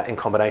in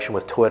combination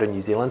with Toyota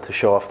New Zealand to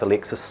show off the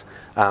Lexus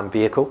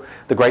vehicle.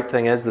 The great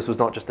thing is this was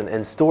not just an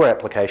in-store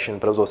application,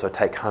 but it was also a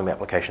take-home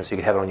application. So you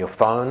could have it on your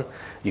phone,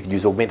 you could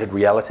use augmented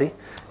reality,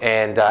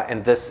 and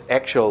this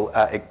actual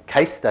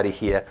case study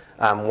here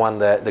won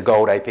the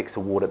Gold Apex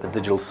Award at the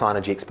Digital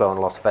Signage Expo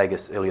in Las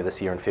Vegas earlier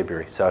this year in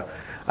February. So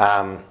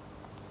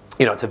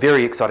it's a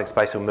very exciting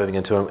space we're moving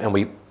into, and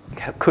we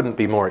couldn't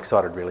be more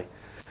excited, really.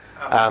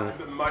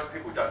 But most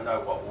people don't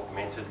know what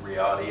augmented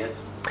reality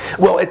is.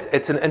 Well,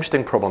 it's an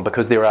interesting problem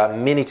because there are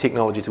many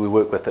technologies we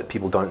work with that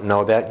people don't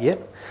know about yet.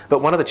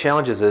 But one of the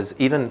challenges is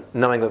even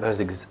knowing that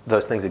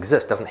those things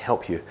exist doesn't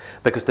help you.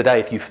 Because today,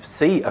 if you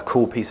see a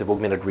cool piece of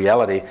augmented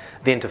reality,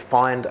 then to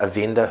find a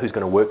vendor who's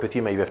going to work with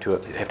you, maybe you have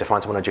to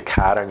find someone in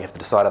Jakarta and you have to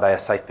decide are they a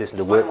safe person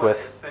to work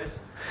with.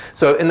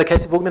 So in the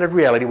case of augmented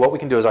reality, what we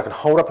can do is I can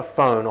hold up a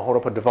phone or hold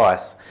up a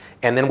device,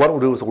 and then what it will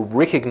do is it will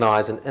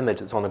recognize an image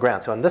that's on the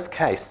ground. So in this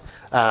case,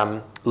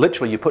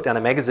 literally you put down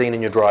a magazine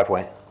in your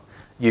driveway,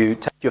 you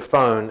take your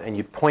phone and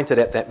you point it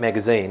at that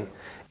magazine,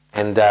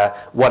 and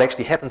what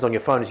actually happens on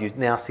your phone is you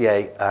now see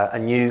a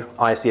new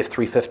ISF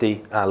 350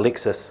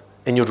 Lexus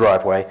in your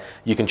driveway.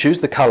 You can choose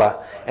the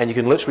color, and you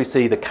can literally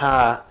see the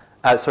car,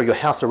 your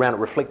house around it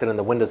reflected in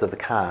the windows of the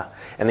car,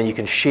 and then you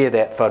can share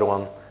that photo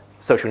on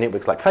social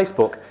networks like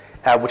Facebook,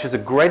 which is a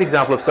great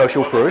example of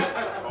social proof.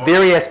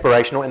 Very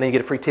aspirational, and then you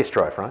get a free test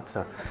drive, right?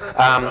 So,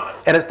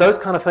 and it's those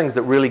kind of things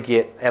that really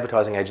get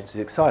advertising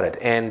agencies excited.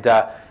 And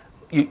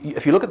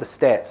if you look at the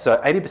stats, so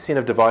 80%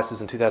 of devices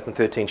in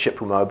 2013 shipped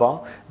from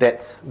mobile.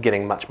 That's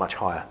getting much, much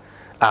higher.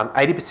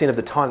 80% of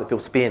the time that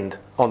people spend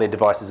on their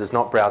devices is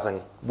not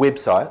browsing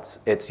websites,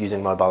 it's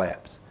using mobile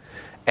apps.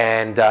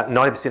 And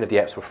 90% of the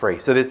apps were free.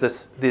 So there's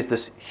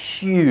this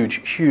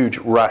huge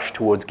rush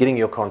towards getting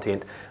your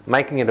content,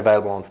 making it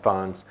available on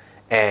phones.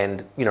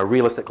 And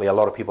realistically, a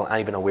lot of people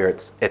aren't even aware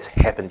it's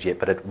happened yet,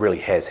 but it really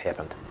has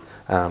happened.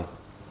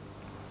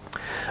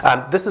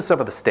 This is some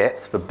of the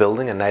stats for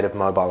building a native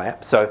mobile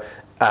app. So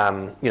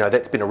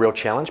that's been a real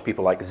challenge.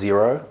 People like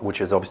Xero, which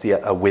is obviously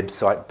a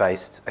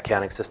website-based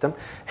accounting system,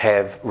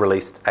 have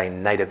released a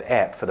native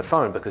app for the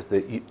phone because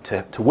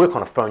to work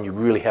on a phone, you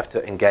really have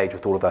to engage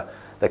with all of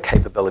the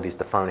capabilities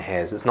the phone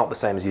has. It's not the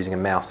same as using a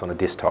mouse on a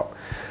desktop.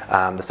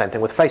 The same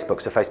thing with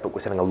Facebook. So Facebook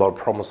was having a lot of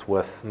problems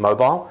with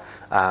mobile.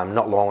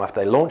 Not long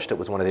after they launched, it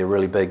was one of their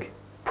really big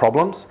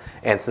problems.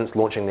 And since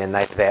launching their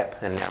native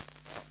app, and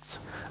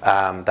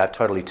now they've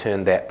totally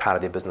turned that part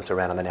of their business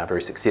around, and they're now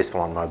very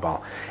successful on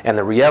mobile. And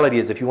the reality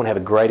is, if you want to have a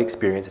great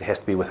experience, it has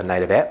to be with a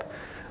native app.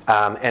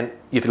 And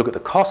if you look at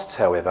the costs,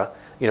 however,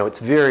 it's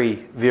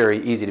very,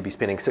 very easy to be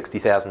spending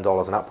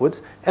 $60,000 and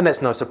upwards, and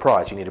that's no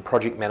surprise. You need a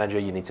project manager,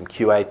 you need some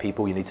QA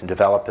people, you need some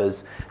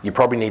developers. You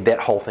probably need that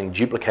whole thing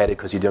duplicated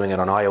because you're doing it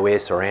on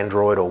iOS or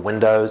Android or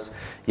Windows.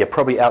 You're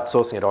probably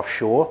outsourcing it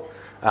offshore.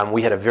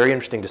 We had a very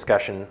interesting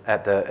discussion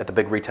at the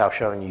big retail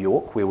show in New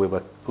York, where we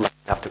were lucky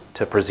enough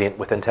to present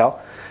with Intel,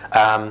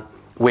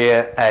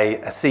 where a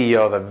CEO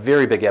of a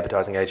very big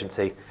advertising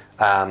agency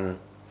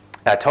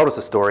told us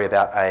a story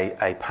about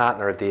a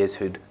partner of theirs,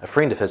 a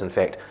friend of his, in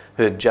fact,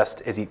 who had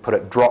just, as he put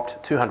it,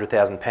 dropped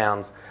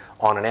 £200,000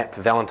 on an app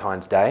for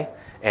Valentine's Day,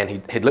 and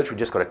he'd literally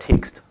just got a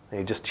text. And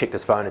he just checked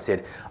his phone and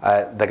said,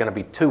 they're going to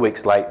be 2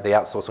 weeks late, the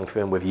outsourcing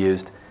firm we've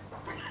used.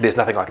 There's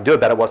nothing I can do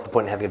about it. What's the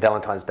point in having a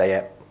Valentine's Day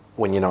app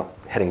when you're not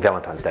hitting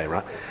Valentine's Day,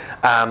 right?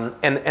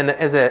 And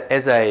as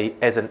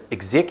an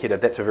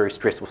executive, that's a very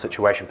stressful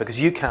situation because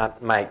you can't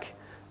make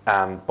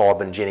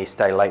Bob and Jenny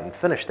stay late and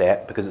finish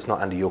that because it's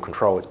not under your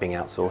control, it's being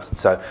outsourced.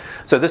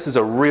 So this is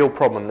a real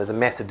problem. There's a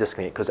massive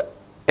disconnect because,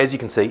 as you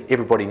can see,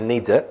 everybody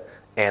needs it,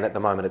 and at the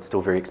moment it's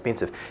still very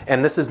expensive.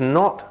 And this is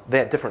not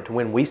that different to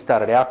when we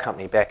started our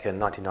company back in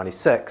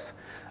 1996.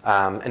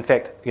 In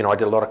fact, I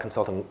did a lot of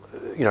consulting,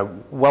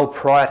 well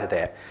prior to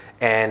that.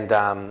 And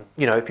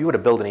if you were to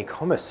build an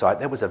e-commerce site,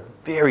 that was a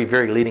very,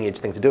 very leading edge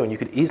thing to do, and you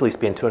could easily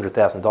spend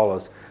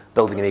 $200,000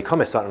 building an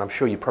e-commerce site. And I'm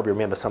sure you probably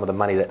remember some of the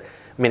money that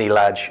many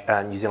large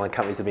New Zealand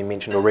companies that have been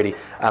mentioned already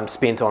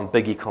spent on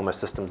big e-commerce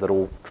systems that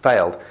all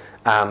failed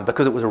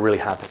because it was a really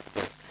hard thing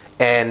to do.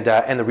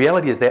 And the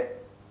reality is that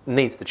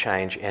needs to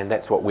change, and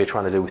that's what we're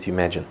trying to do with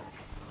Imagine.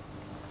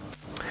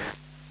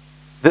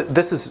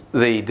 This is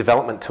the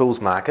development tools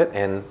market,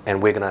 and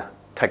we're going to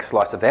take a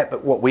slice of that,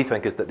 but what we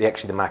think is that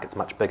actually the market's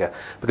much bigger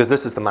because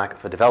this is the market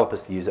for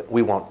developers to use it.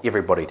 We want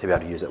everybody to be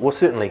able to use it. Well,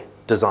 certainly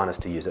designers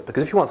to use it,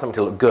 because if you want something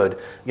to look good,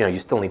 you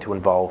still need to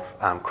involve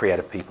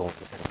creative people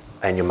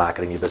and your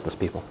marketing, your business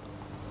people.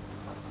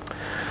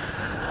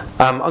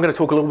 I'm going to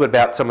talk a little bit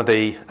about some of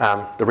the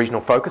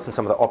regional focus and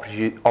some of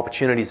the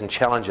opportunities and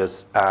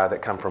challenges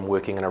that come from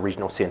working in a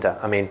regional centre.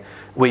 I mean,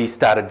 we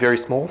started very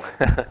small,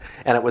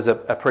 and it was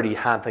a pretty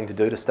hard thing to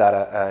do to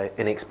start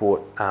an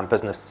export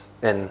business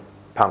in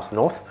Palmerston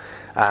North,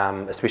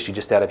 especially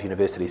just out of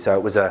university. So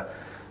it was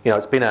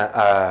it's been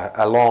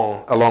a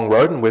long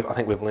road, and I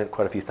think we've learned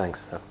quite a few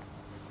things. So.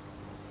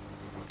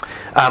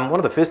 One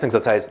of the first things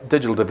I'd say is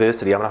digital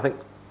diversity. I mean, I think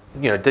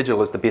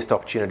digital is the best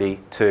opportunity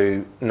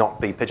to not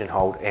be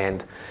pigeonholed,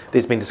 and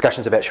there's been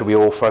discussions about should we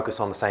all focus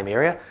on the same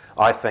area.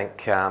 I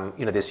think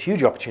there's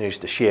huge opportunities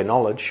to share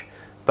knowledge,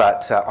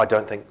 but I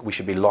don't think we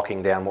should be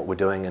locking down what we're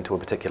doing into a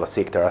particular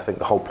sector. I think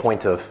the whole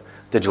point of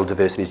digital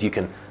diversity is you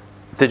can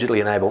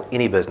digitally enable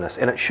any business,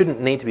 and it shouldn't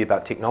need to be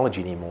about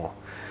technology anymore,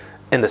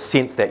 in the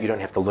sense that you don't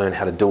have to learn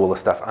how to do all the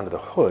stuff under the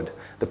hood.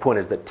 The point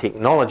is that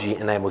technology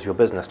enables your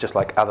business just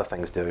like other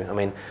things do. I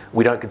mean,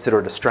 we don't consider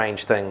it a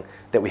strange thing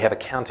that we have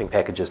accounting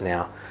packages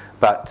now,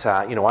 but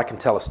I can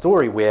tell a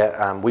story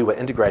where we were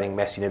integrating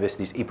Mass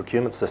University's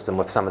e-procurement system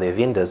with some of their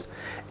vendors,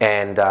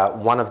 and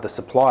one of the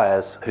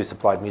suppliers who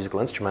supplied musical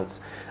instruments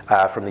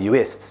from the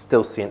US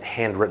still sent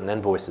handwritten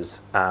invoices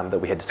that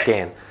we had to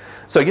scan.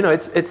 So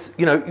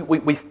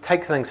we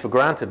take things for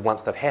granted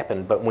once they've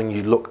happened, but when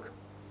you look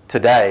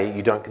today,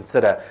 you don't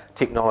consider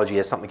technology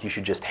as something you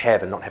should just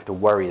have and not have to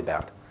worry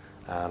about.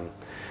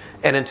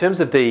 And in terms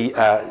of the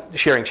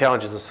sharing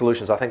challenges and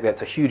solutions, I think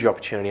that's a huge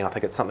opportunity. I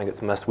think it's something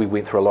that's missed. We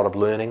went through a lot of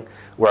learning,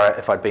 where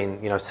if I'd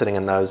been sitting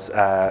in those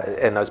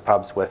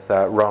pubs with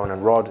Rowan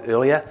and Rod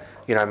earlier,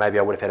 maybe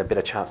I would have had a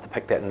better chance to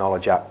pick that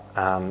knowledge up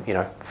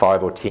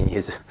 5 or 10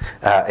 years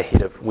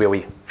ahead of where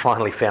we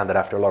finally found it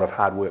after a lot of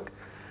hard work.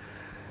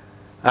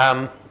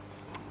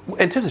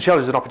 In terms of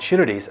challenges and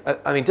opportunities,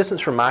 I mean, distance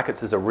from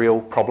markets is a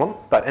real problem,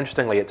 but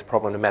interestingly, it's a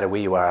problem no matter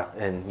where you are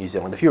in New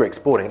Zealand. If you're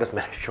exporting, it doesn't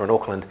matter if you're in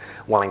Auckland,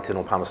 Wellington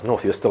or Palmerston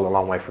North, you're still a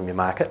long way from your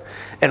market.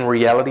 In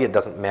reality, it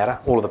doesn't matter.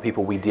 All of the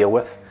people we deal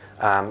with,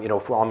 if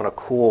I'm on a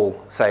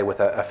call, say, with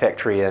a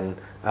factory in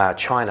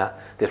China,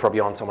 there's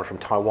probably on someone from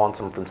Taiwan,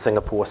 someone from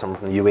Singapore, someone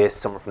from the US,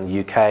 someone from the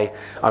UK.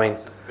 I mean,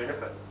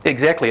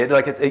 exactly.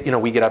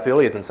 We get up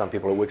earlier than some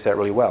people. It works out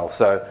really well.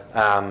 So,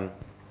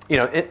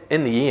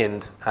 in the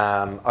end,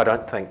 I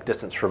don't think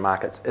distance from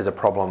markets is a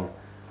problem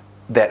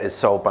that is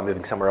solved by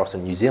moving somewhere else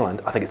in New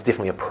Zealand. I think it's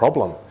definitely a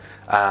problem.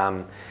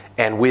 And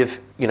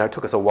it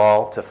took us a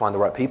while to find the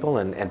right people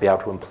and be able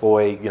to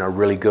employ,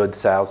 really good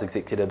sales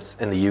executives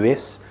in the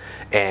US.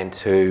 And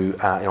to,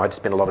 I just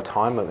spent a lot of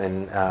time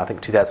in, I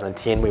think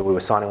 2010, where we were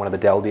signing one of the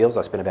Dell deals.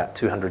 I spent about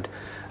 200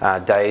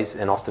 days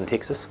in Austin,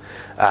 Texas.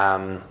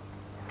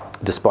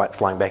 Despite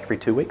flying back every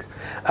 2 weeks.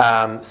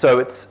 So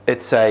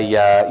it's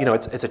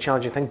a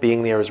challenging thing.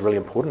 Being there is really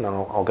important, and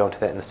I'll go into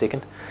that in a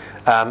second.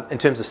 In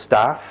terms of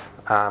staff,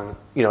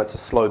 it's a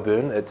slow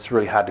burn. It's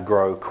really hard to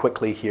grow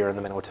quickly here in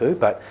the Manawatu,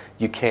 but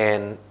you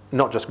can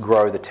not just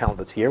grow the talent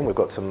that's here, and we've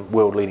got some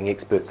world-leading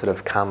experts that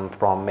have come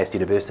from Mass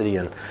University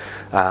and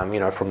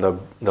from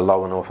the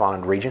lower North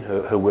Island region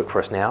who work for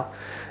us now.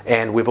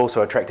 And we've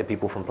also attracted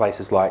people from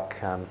places like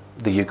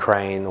the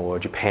Ukraine or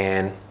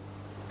Japan,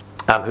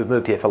 who've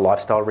moved here for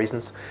lifestyle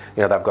reasons.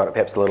 They've got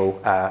perhaps a little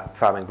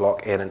farming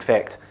block, and in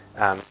fact,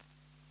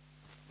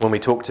 when we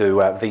talk to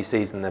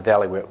VCs in the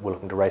Valley, we're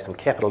looking to raise some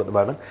capital at the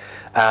moment.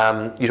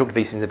 You talk to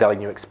VCs in the Valley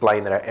and you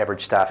explain that our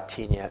average staff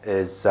tenure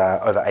is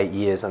over 8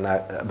 years, and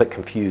they're a bit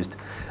confused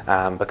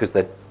because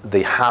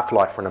the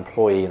half-life for an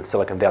employee in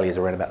Silicon Valley is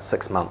around about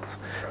 6 months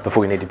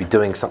before we need to be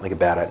doing something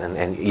about it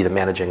and either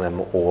managing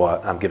them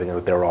or giving them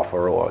a better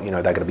offer, or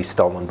they're going to be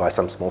stolen by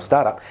some small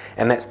startup.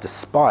 And that's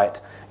despite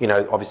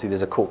obviously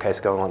there's a court case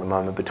going on at the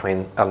moment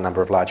between a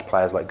number of large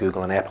players like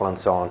Google and Apple and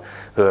so on,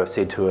 who are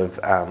said to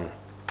have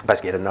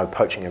basically had a no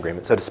poaching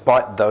agreement. So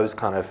despite those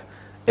kind of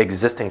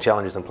existing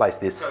challenges in place,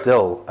 there's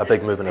still a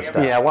big movement of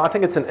staff. Yeah, well, I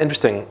think it's an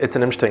interesting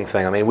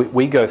thing. I mean,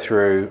 we go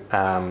through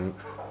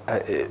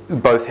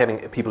both having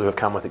people who have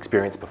come with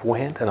experience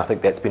beforehand, and I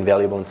think that's been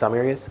valuable in some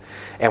areas,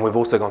 and we've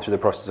also gone through the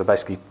process of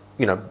basically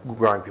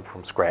growing people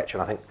from scratch,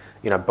 and I think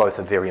both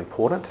are very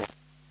important.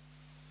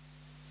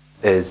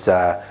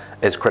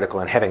 Is critical,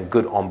 and having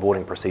good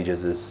onboarding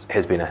procedures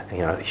has been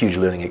a huge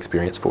learning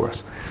experience for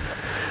us.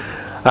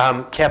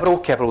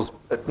 Capital's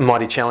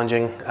mighty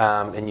challenging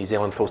in New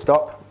Zealand, full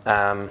stop.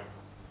 And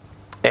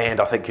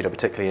I think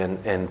particularly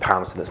in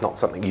Palmerston, it's not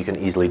something you can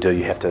easily do.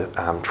 You have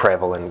to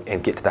travel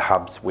and get to the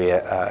hubs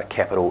where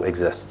capital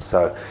exists.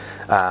 So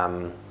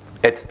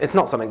it's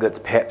not something that's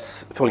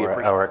perhaps fully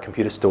or a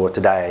computer store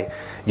today.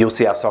 You'll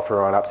see our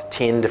software on up to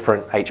 10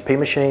 different HP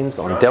machines,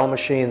 on Dell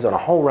machines, on a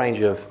whole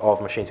range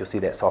of machines. You'll see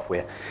that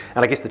software.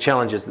 And I guess the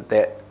challenge is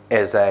that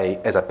as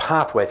a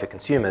pathway for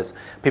consumers,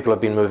 people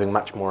have been moving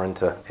much more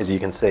into, as you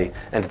can see,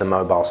 into the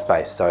mobile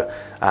space. So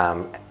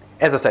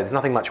as I say, there's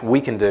nothing much we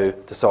can do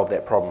to solve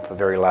that problem for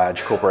very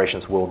large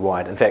corporations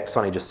worldwide. In fact,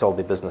 Sony just sold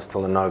their business to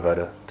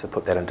Lenovo to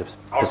put that into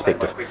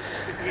perspective. I'll take my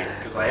questions at the end,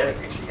 because I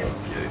actually have a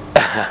few.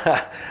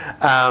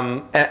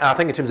 And I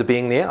think in terms of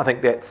being there, I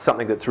think that's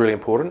something that's really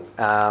important.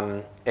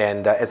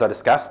 And as I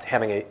discussed,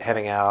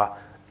 having our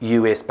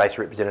US-based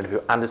representative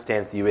who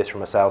understands the US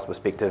from a sales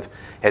perspective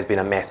has been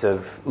a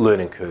massive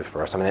learning curve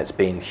for us. I mean, that's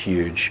been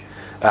huge.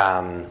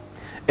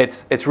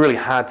 It's really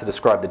hard to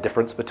describe the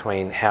difference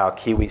between how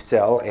Kiwis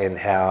sell and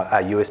how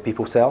our US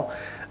people sell.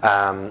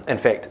 In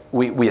fact,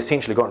 we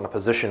essentially got in a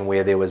position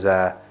where there was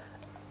a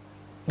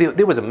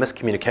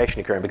miscommunication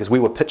occurring, because we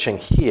were pitching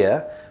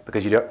here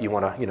because you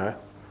want to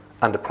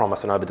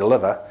under-promise and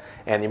over-deliver,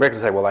 and the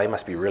Americans say, well, they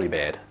must be really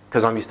bad,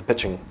 because I'm used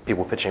to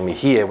people pitching me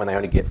here when they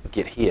only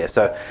get here.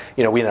 So,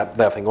 you know, we end up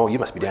thinking, oh, you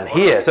must be down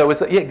here. So it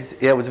was,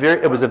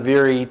 it was a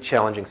very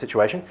challenging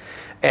situation,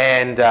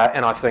 and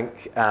I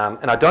think,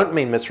 and I don't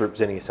mean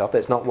misrepresenting yourself.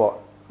 That's not what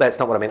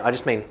I mean. I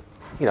just mean,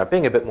 you know,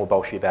 being a bit more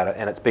bolshy about it,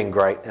 and it's been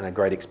great and a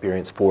great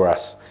experience for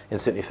us,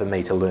 and certainly for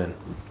me to learn.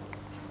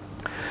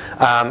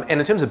 And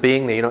in terms of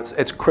being there, you know,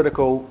 it's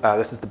critical.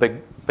 This is the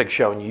big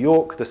show in New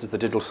York. This is the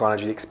Digital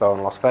Signage Expo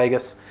in Las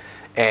Vegas,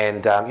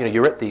 and you know,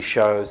 you're at these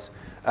shows.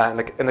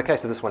 In the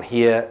case of this one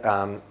here,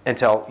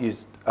 Intel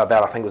used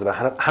about, I think it was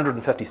about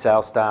 150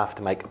 sales staff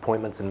to make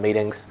appointments and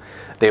meetings.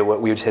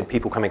 We just had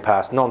people coming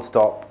past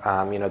non-stop.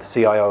 You know, the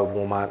CIO of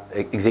Walmart,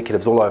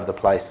 executives all over the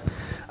place.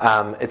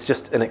 It's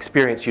just an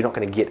experience you're not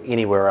going to get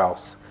anywhere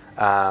else.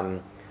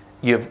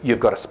 You've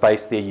got a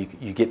space there.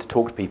 You get to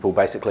talk to people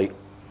basically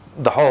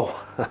the whole,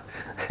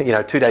 you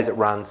know, 2 days it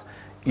runs.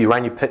 You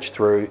run your pitch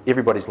through.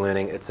 Everybody's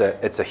learning. It's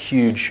a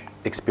huge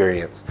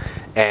experience.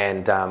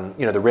 And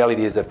you know, the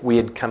reality is, if we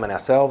had come in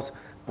ourselves,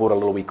 bought a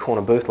little wee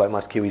corner booth like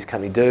most Kiwis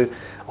currently do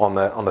on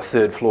the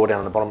third floor down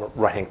in the bottom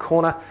right-hand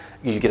corner,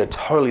 you get a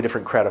totally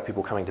different crowd of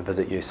people coming to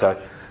visit you.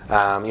 So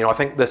you know, I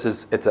think it's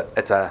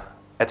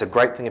a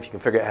great thing if you can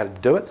figure out how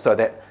to do it. So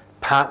that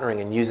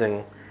partnering and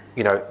using,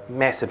 you know,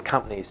 massive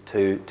companies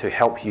to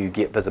help you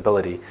get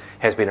visibility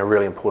has been a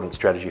really important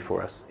strategy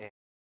for us.